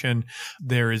 negotiation.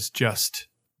 There is just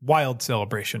wild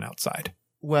celebration outside.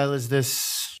 Well, is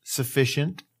this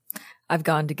sufficient? I've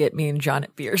gone to get me and John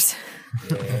at beers.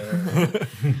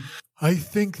 I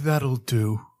think that'll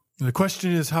do. The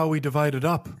question is how we divide it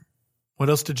up. What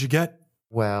else did you get?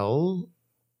 Well,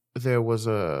 there was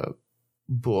a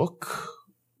book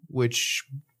which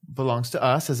belongs to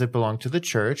us as it belonged to the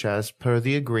church as per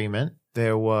the agreement.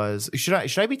 There was should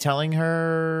I be telling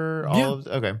her all of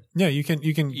okay. Yeah, you can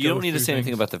You don't need to say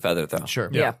anything about the feather though. Sure.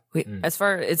 Yeah. As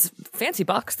far it's fancy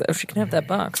box though, she can have that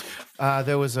box.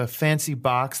 There was a fancy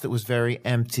box that was very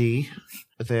empty.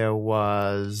 There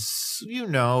was,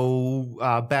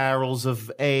 barrels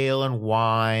of ale and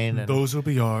wine. And, those will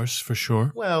be ours for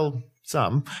sure. well,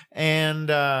 some. And,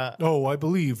 I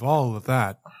believe all of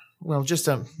that. well, just,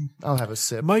 I'll have a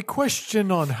sip. My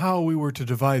question on how we were to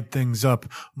divide things up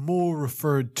more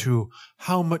referred to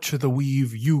how much of the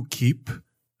weave you keep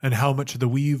and how much of the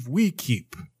weave we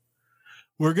keep.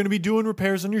 We're going to be doing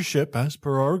repairs on your ship as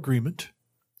per our agreement.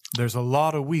 There's a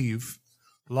lot of weave,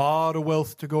 a lot of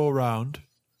wealth to go around.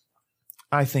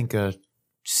 I think a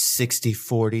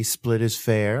 60-40 split is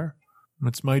fair.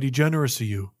 That's mighty generous of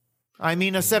you. I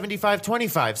mean a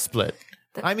 75-25 split.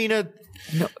 I mean a...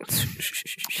 No.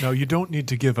 Now, you don't need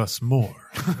to give us more.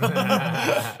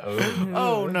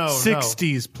 Oh, no,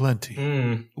 60 is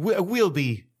plenty. We'll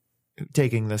be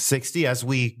taking the 60 as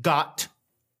we got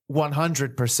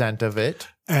 100% of it.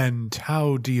 And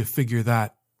how do you figure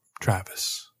that,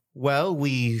 Travis? Well,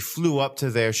 we flew up to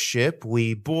their ship,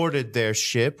 we boarded their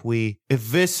ship, we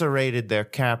eviscerated their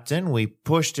captain, we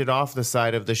pushed it off the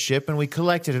side of the ship, and we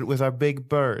collected it with our big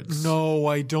birds. No,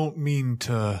 I don't mean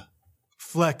to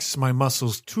flex my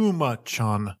muscles too much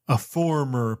on a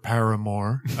former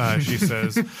paramour, she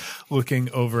says, looking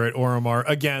over at Oromar.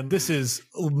 Again, this is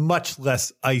much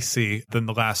less icy than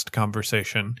the last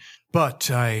conversation. But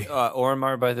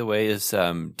Oromar, by the way, is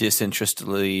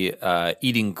disinterestedly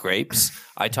eating grapes.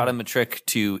 I taught him a trick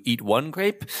to eat one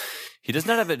grape. He does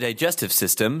not have a digestive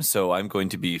system, so I'm going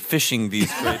to be fishing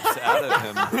these grapes out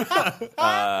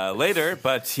of him later.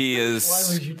 But he is.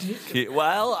 Why would you do that?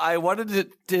 Well, I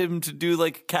wanted him to do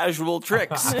like casual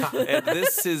tricks, and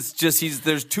this is just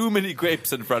there's too many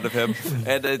grapes in front of him,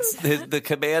 and it's the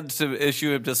command to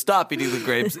issue him to stop eating the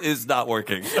grapes is not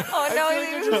working.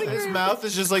 Oh no! His mouth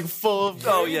is just like full of grapes.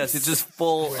 Oh yes, it's just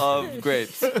full of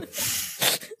grapes.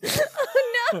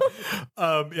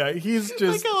 Yeah, he's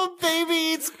just like how a baby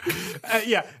eats.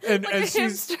 And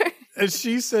Like as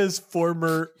she says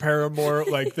former paramour,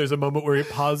 like there's a moment where he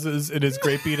pauses in his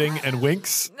grape eating and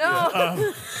winks.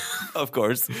 No. Of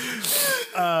course.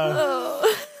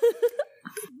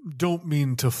 Don't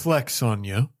mean to flex on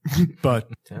you, but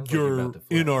you're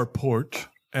in our port,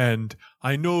 and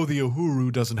I know the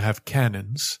Uhuru doesn't have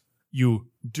cannons. You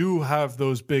do have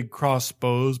those big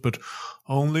crossbows, but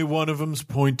only one of them's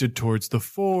pointed towards the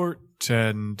fort,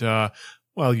 and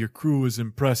while your crew is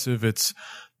impressive, it's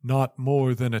not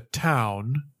more than a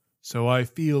town, so I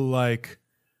feel like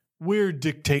we're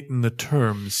dictating the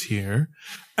terms here,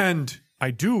 and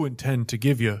I do intend to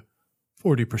give you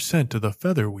 40% of the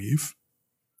feather weave,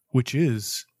 which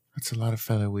is That's a lot of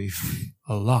feather weave.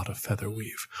 A lot of feather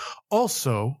weave.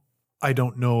 Also, I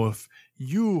don't know if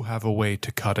you have a way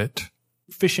to cut it.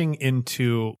 Fishing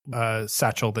into a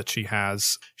satchel that she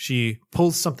has, she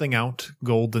pulls something out,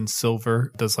 gold and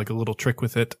silver, does like a little trick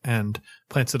with it, and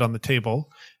plants it on the table.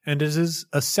 And it is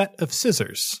a set of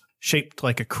scissors shaped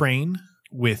like a crane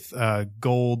with a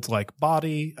gold-like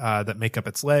body that make up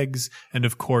its legs. And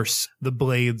of course, the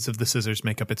blades of the scissors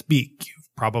make up its beak. You've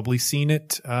probably seen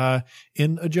it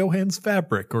in a Johann's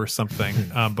fabric or something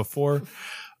before.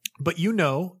 But you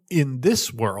know, in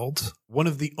this world, one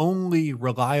of the only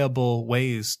reliable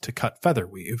ways to cut feather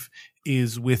weave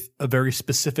is with a very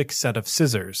specific set of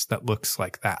scissors that looks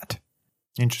like that.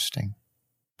 Interesting.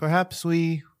 Perhaps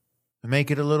we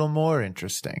make it a little more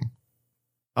interesting.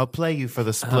 I'll play you for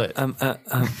the split.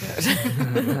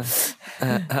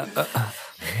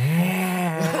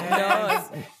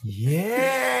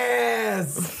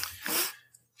 Yes.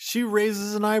 She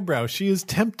raises an eyebrow. She is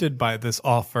tempted by this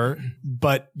offer,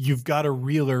 but you've got to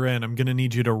reel her in. I'm going to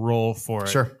need you to roll for it.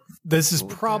 Sure. This is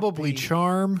probably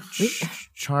charm.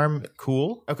 Charm,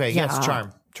 cool. Okay, Yeah. yes,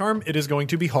 charm. Charm, it is going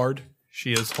to be hard.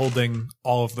 She is holding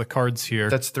all of the cards here.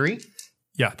 That's 3?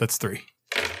 Yeah, that's 3.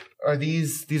 Are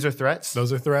these are threats?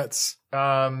 Those are threats.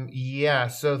 Yeah,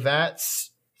 so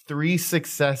that's 3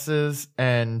 successes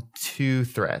and 2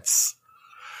 threats.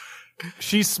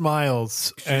 She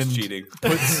smiles and cheating.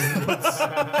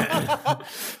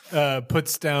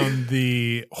 puts down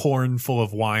the horn full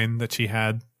of wine that she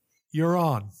had. You're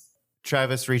on.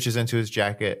 Travis reaches into his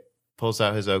jacket, pulls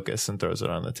out his Okus, and throws it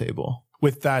on the table.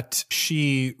 With that,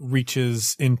 she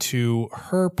reaches into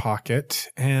her pocket,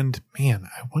 and man,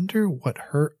 I wonder what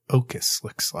her Okus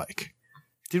looks like.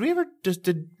 Did I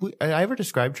ever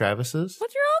describe Travis's?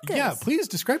 What's your Okus? Yeah, please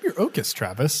describe your Okus,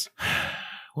 Travis.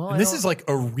 Well, And this is like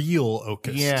a real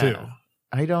Okus, too.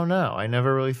 I don't know. I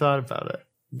never really thought about it.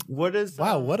 What is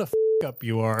Wow, what a up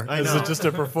you are. I As know. just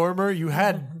a performer, you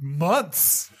had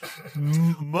months.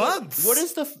 Months. What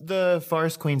does the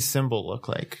Forest Queen symbol look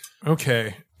like?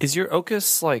 Okay. Is your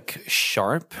Okus like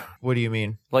sharp? What do you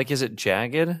mean? Like, is it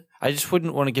jagged? I just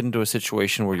wouldn't want to get into a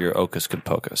situation where your Okus could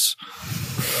poke us.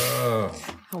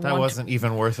 That wasn't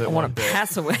even worth it. I want to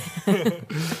pass away.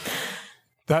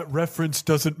 That reference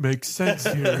doesn't make sense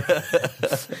here.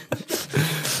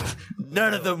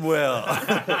 None of them will.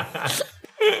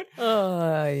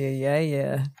 Oh,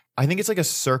 yeah. I think it's like a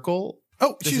circle.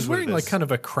 Oh, This she's is what wearing it like is. kind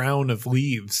of a crown of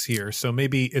leaves here. So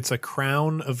maybe it's a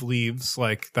crown of leaves,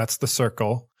 like that's the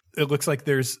circle. It looks like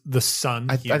there's the sun.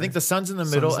 I here. think the sun's in the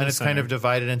middle, Sun's in and the it's kind of center.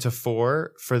 divided into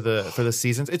 4 for the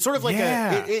seasons. It's sort of like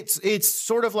Yeah. it's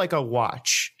sort of like a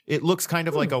watch. It looks kind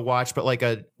of like a watch, but like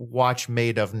a watch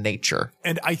made of nature.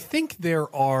 And I think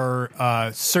there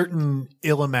are certain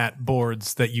Illimat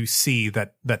boards that you see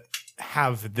that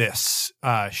have this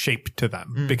shape to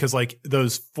them because like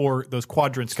those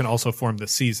quadrants can also form the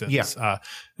seasons. Yeah.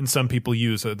 And some people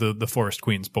use the Forest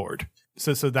Queen's board.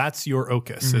 So that's your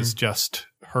Okus is just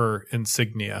her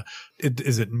insignia.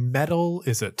 Is it metal?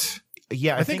 Is it?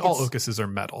 Yeah, I think all it's- Okuses are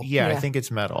metal. Yeah, I Yeah. think it's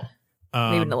metal.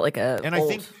 Maybe like a and I old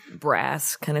think-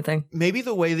 brass kind of thing. Maybe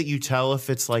the way that you tell if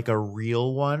it's like a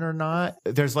real one or not,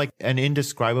 there's like an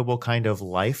indescribable kind of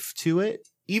life to it.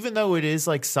 Even though it is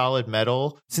like solid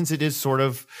metal, since it is sort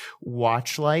of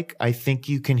watch-like, I think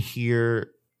you can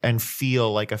hear and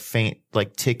feel like a faint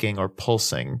like ticking or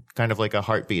pulsing, kind of like a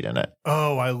heartbeat in it.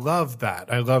 Oh, I love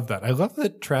that. I love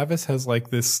that Travis has like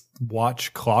this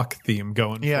watch clock theme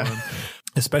going Yeah. for him.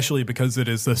 Especially because it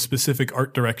is the specific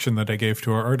art direction that I gave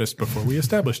to our artist before we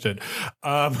established it.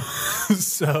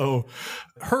 So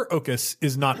her Okus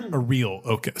is not a real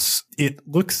Okus. It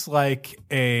looks like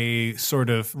a sort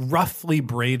of roughly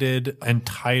braided and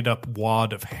tied up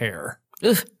wad of hair.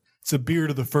 Ugh. It's a beard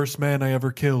of the first man I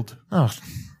ever killed. Oh,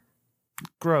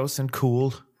 gross and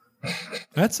cool.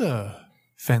 That's a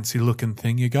fancy looking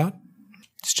thing you got.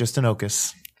 It's just an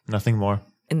Okus, nothing more.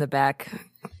 In the back,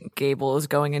 Gable is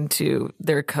going into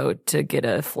their coat to get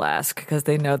a flask because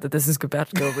they know that this is about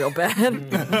to go real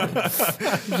bad.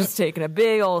 Just taking a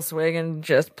big old swig and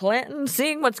just planting,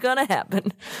 seeing what's going to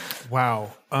happen.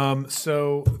 Wow.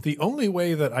 So the only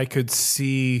way that I could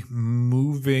see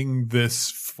moving this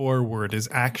forward is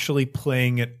actually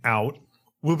playing it out.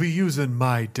 We'll be using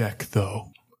my deck,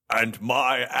 though. And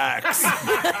my axe.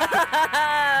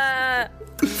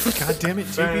 God damn it,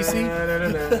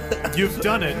 TBC. You've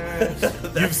done it.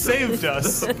 You've saved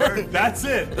us. That's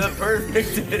it. The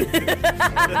perfect.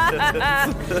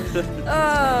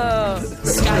 Oh.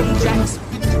 Scotty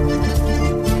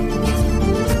Jackson.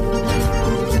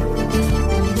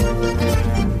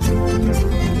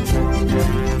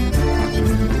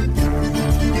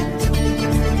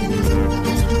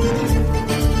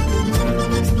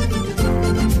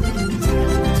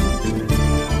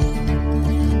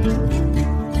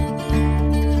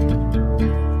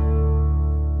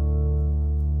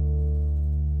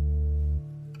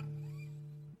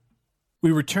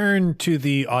 We return to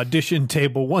the audition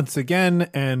table once again,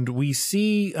 and we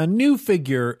see a new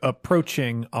figure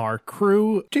approaching our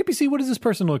crew. JPC, what does this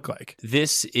person look like?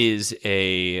 This is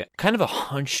a kind of a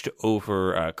hunched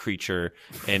over creature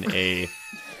in a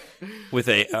with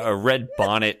a red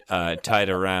bonnet tied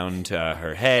around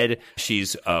her head.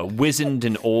 She's wizened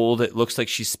and old. It looks like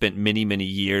she's spent many, many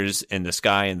years in the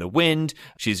sky and the wind.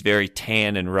 She's very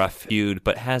tan and rough-hued,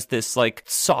 but has this like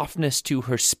softness to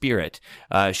her spirit.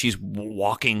 She's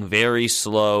walking very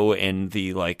slow and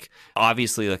the like,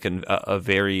 obviously like a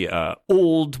very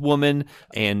old woman,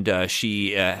 and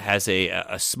she has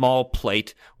a small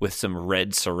plate with some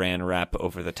red saran wrap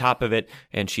over the top of it,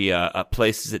 and she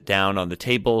places it down on the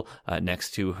table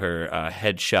next to her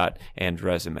headshot and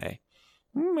resume.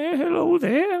 Hello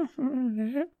there.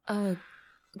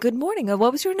 Good morning.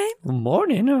 What was your name?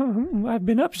 Morning. I've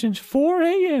been up since 4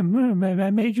 a.m.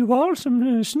 I made you all some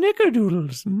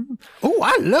snickerdoodles. Oh,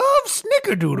 I love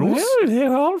snickerdoodles. Well,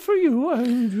 they're all for you.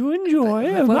 You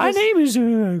enjoy. My name is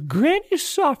Granny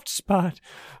Soft Spot,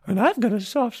 and I've got a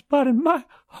soft spot in my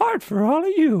heart for all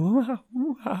of you.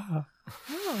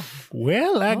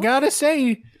 Well, I gotta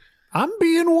say, I'm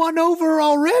being won over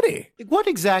already. What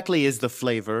exactly is the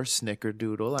flavor,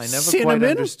 snickerdoodle? I never quite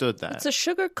understood that. It's a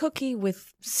sugar cookie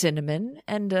with cinnamon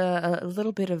and a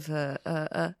little bit of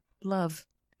love.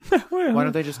 Well, Why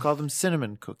don't they just call them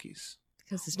cinnamon cookies?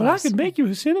 Because it's well, I nice. could make you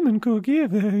a cinnamon cookie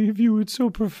if you would so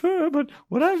prefer, but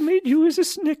what I've made you is a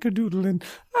snickerdoodle, and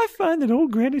I find that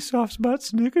old Granny Soft Spot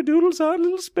snickerdoodles are a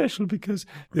little special because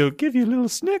they'll give you a little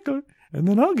snicker, and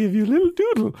then I'll give you a little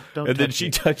doodle. And then she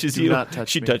touches Do you. not touch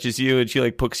She me. touches you, and she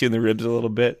like pokes you in the ribs a little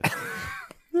bit.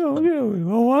 Oh,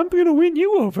 I'm going to win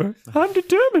you over. I'm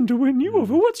determined to win you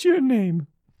over. What's your name?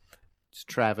 It's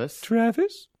Travis.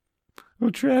 Travis?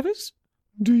 Well, Travis,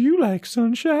 do you like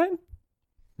sunshine?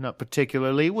 Not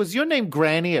particularly. Was your name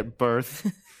Granny at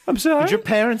birth? I'm sorry? Did your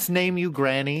parents name you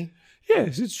Granny?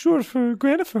 Yes, it's short for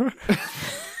Granifer.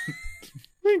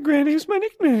 Granny is my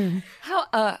nickname.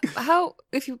 How,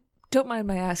 if you don't mind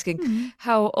my asking,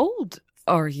 how old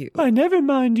are you? I never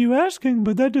mind you asking,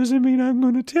 but that doesn't mean I'm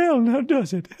going to tell, now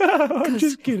does it? I'm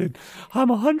just kidding. I'm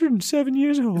 107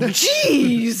 years old.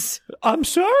 Jeez! I'm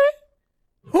sorry?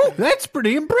 Oh, that's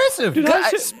pretty impressive. Did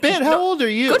I say- Spit, how old are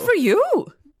you? Good for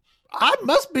you! I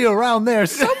must be around there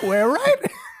somewhere,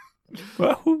 right?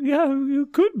 Well, yeah, you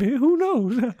could be. Who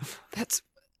knows? That's.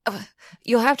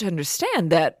 You'll have to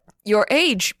understand that your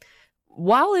age,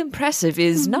 while impressive,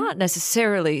 is not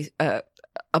necessarily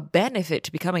a benefit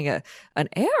to becoming an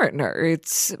errantner.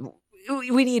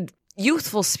 We need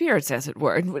youthful spirits, as it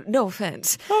were. No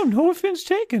offense. Oh, no offense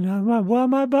taken. While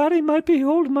my body might be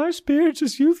old, my spirit's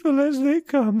as youthful as they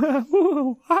come.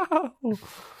 Wow.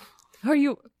 Are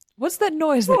you? What's that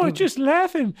noise? Oh, just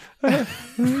laughing.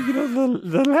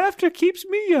 The laughter keeps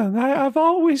me young. I've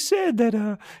always said that,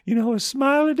 a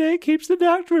smile a day keeps the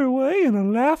doctor away, and a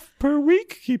laugh per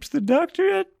week keeps the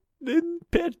doctor at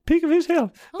peak of his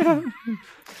health.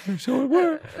 So it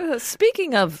were.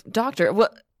 Speaking of doctor,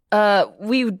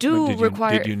 we do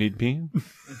require. Did you need me?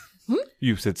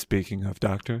 You said speaking of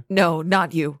doctor. No,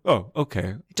 not you. Oh,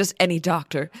 okay. Just any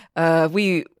doctor.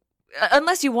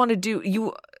 Unless you want to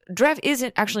do Drev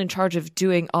isn't actually in charge of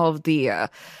doing all of the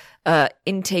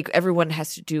intake. Everyone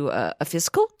has to do a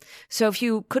physical. So if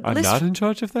you could I'm not in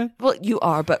charge of that? Well, you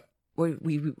are, but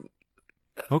we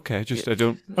Okay, I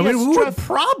don't... I mean, we would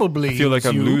probably I feel like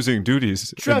I'm losing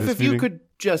duties in Trev, this if you meeting. could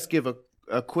just give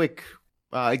a quick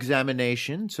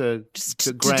examination to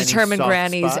to Granny's determine soft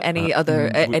Granny's spot.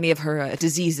 any of her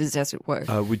diseases, as it were.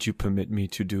 Would you permit me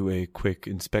to do a quick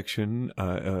inspection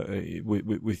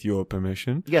with your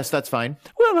permission? Yes, that's fine.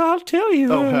 Well, I'll tell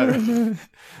you.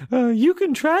 Oh, you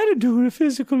can try to do a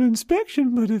physical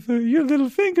inspection, but if your little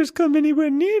fingers come anywhere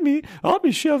near me, I'll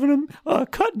be shoving them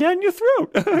cut down your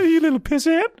throat. You little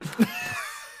pissant.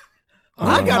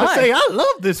 I gotta say, I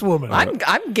love this woman.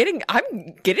 I'm getting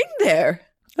there.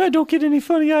 Don't get any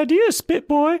funny ideas, spit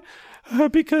boy,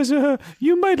 because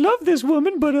you might love this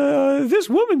woman, but this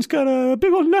woman's got a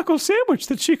big old knuckle sandwich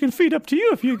that she can feed up to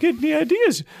you if you get any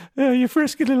ideas, you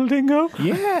frisky little dingo.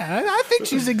 Yeah, I think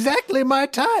she's exactly my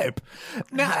type.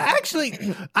 Now,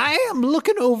 actually, I am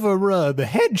looking over the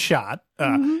headshot.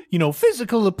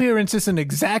 Physical appearance isn't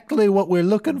exactly what we're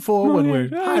looking for when we're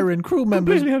hiring crew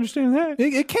members. Completely understand that.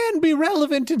 It can be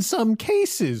relevant in some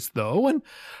cases, though, and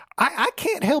I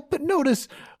can't help but notice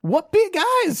what big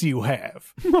eyes you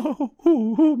have.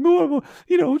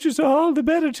 Just all the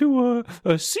better to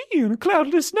see in a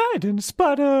cloudless night and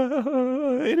spot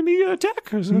enemy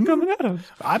attackers coming at us.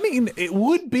 I mean, it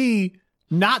would be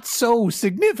not so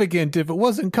significant if it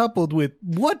wasn't coupled with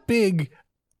what big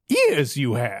ears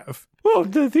you have. Well,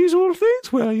 these old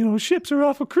things, well, you know, ships are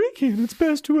awful creaky, and it's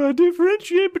best to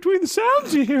differentiate between the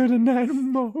sounds you hear at night.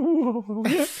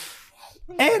 Yeah.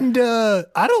 And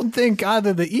I don't think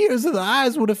either the ears or the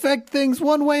eyes would affect things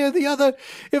one way or the other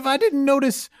if I didn't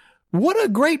notice what a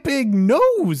great big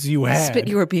nose you had. Spit,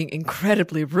 you are being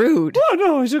incredibly rude. Oh,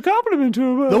 no, it's a compliment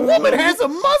to The woman has a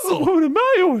muzzle. Oh,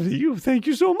 my, oh, you, thank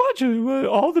you so much.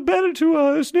 All the better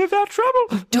to sniff out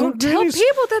trouble. Don't tell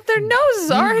people that their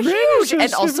noses are huge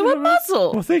and also a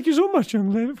muzzle. Well, thank you so much,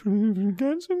 young lady, for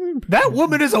getting something. That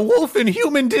woman is a wolf in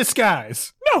human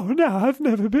disguise. No, I've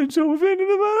never been so offended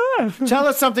in my life. Tell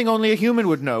us something only a human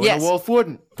would know, and a wolf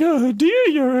wouldn't. Deer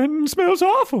urine smells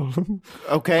awful.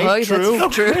 Okay, well, true.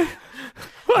 That's true.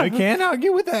 I can't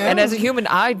argue with that. And as a human,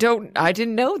 I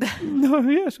didn't know that. No,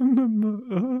 yes.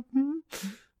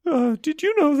 Did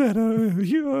you know that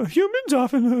humans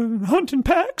often hunt in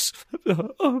packs?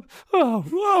 Oh,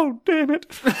 damn it.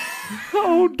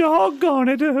 Oh, doggone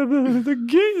it.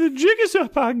 The jig is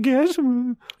up, I guess.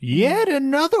 Yet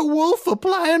another wolf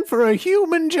applying for a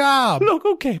human job. Look,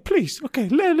 okay, please. Okay,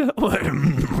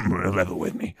 level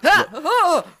with me.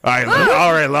 All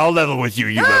right, I'll level with you.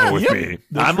 You level with me.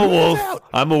 I'm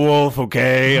a wolf,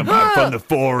 okay? I'm from the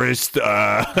forest.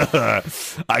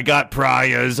 I got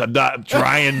priors. I'm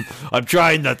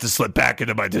trying not to slip back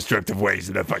into my destructive ways.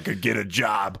 And if I could get a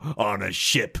job on a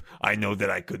ship, I know that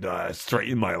I could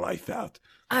straighten my life out.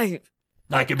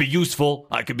 I could be useful.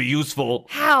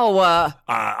 How?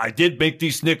 I did make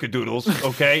these snickerdoodles,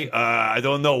 okay? I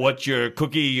don't know what your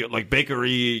cookie,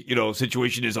 bakery,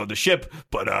 situation is on the ship,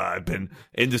 but I've been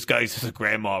in disguise as a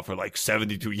grandma for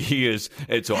 72 years,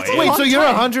 and so Wait, so you're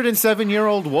a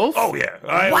 107-year-old wolf? Oh, yeah.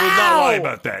 I will not lie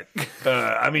about that.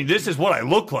 This is what I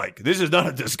look like. This is not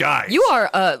a disguise. You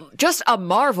are just a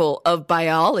marvel of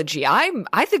biology. I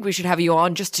think we should have you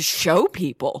on just to show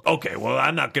people. Okay, well,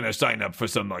 I'm not going to sign up for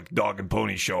some, dog and pony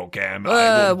show, Cam.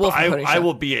 I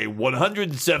will be a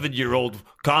 107-year-old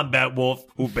combat wolf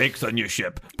who bakes on your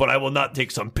ship, but I will not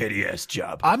take some pity-ass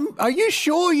job. Are you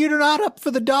sure you're not up for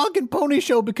the dog and pony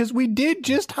show? Because we did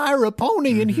just hire a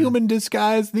pony in human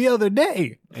disguise the other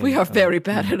day. We are very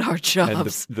bad at our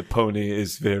jobs. And the pony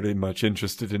is very much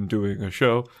interested in doing a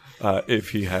show.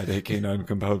 If he had a canine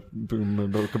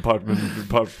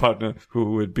partner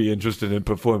who would be interested in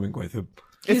performing with him.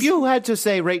 If you had to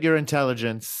say rate your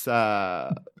intelligence,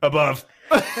 above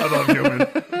human,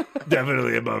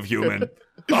 definitely above human.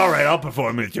 All right, I'll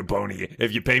perform with your pony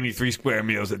if you pay me 3 square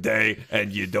meals a day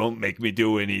and you don't make me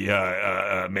do any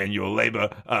manual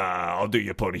labor. I'll do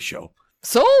your pony show.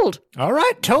 Sold. All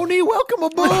right, Tony, welcome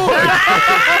aboard.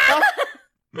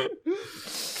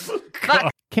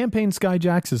 Campaign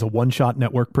Skyjacks is a one-shot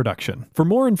network production. For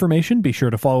more information, be sure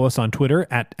to follow us on Twitter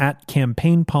at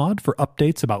 @CampaignPod for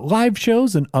updates about live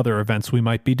shows and other events we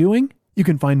might be doing. You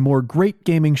can find more great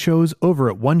gaming shows over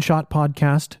at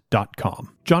oneshotpodcast.com.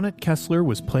 Jonnet Kessler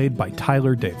was played by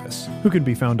Tyler Davis, who can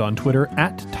be found on Twitter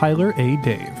at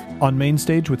TylerADave, on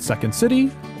Mainstage with Second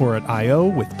City, or at I.O.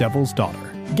 with Devil's Daughter.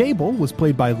 Gable was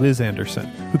played by Liz Anderson,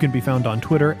 who can be found on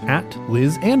Twitter at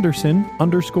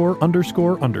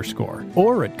LizAnderson___,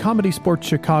 or at Comedy Sports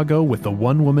Chicago with the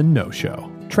One Woman No Show.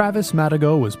 Travis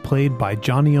Madigo was played by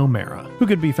Johnny O'Mara, who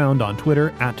can be found on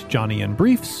Twitter at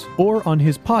JohnnyandBriefs, or on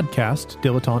his podcast,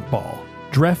 Dilettante Ball.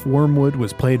 Dreff Wormwood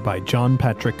was played by John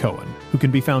Patrick Cohen, who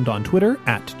can be found on Twitter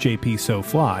at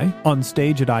JPSoFly, on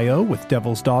stage at I.O. with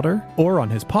Devil's Daughter, or on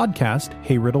his podcast,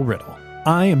 Hey Riddle Riddle.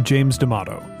 I am James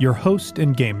D'Amato, your host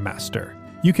and game master.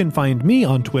 You can find me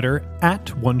on Twitter at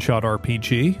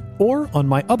OneShotRPG, or on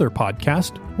my other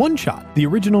podcast, One Shot. The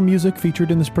original music featured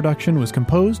in this production was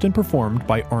composed and performed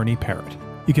by Arnie Parrott.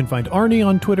 You can find Arnie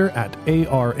on Twitter at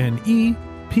ARNEPARROTT,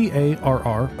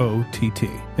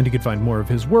 and you can find more of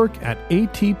his work at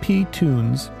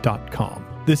ATPtunes.com.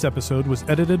 This episode was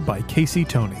edited by Casey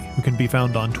Toney, who can be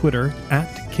found on Twitter at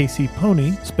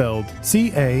CaseyPony, spelled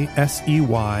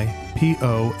CASEYPONEY,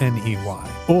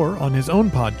 or on his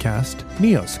own podcast,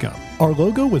 Neoscum. Our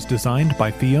logo was designed by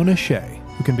Fiona Shea,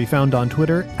 who can be found on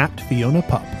Twitter at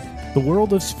FionaPup. The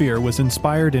world of Sphere was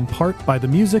inspired in part by the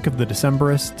music of the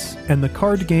Decemberists and the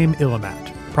card game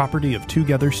Illimat, property of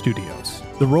Together Studios.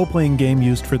 The role-playing game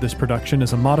used for this production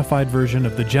is a modified version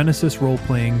of the Genesis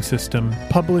role-playing system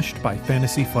published by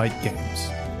Fantasy Flight Games.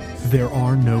 There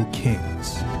are no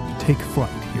kings. Take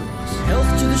flight, heroes.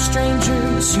 Health to the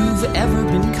strangers who've ever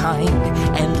been kind,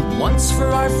 and once for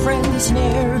our friends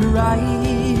ne'er to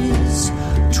rise.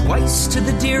 Twice to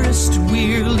the dearest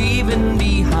we're leaving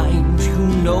behind,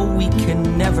 who know we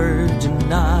can never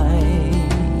deny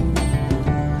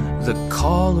the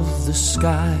call of the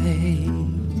sky.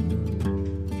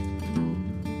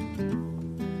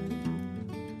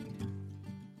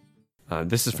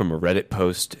 This is from a Reddit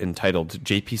post entitled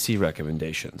JPC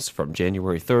Recommendations from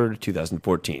January 3rd,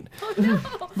 2014.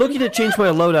 Looking to change my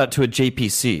loadout to a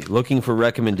JPC. Looking for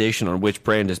recommendation on which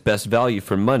brand is best value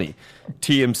for money.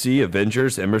 TMC,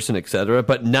 Avengers, Emerson, etc.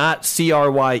 But not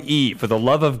CRYE. For the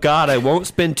love of God, I won't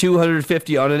spend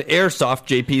 $250 on an airsoft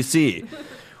JPC.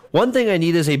 One thing I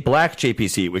need is a black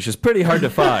JPC, which is pretty hard to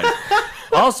find.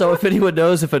 Also, if anyone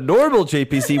knows if a normal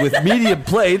JPC with medium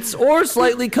plates or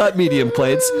slightly cut medium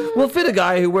plates will fit a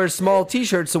guy who wears small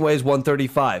t-shirts and weighs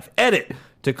 135. Edit.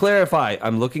 To clarify,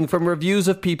 I'm looking for reviews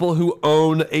of people who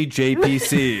own a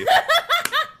JPC.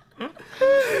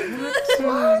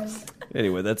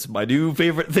 Anyway, that's my new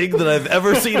favorite thing that I've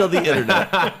ever seen on the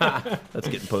internet. That's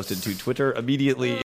getting posted to Twitter immediately.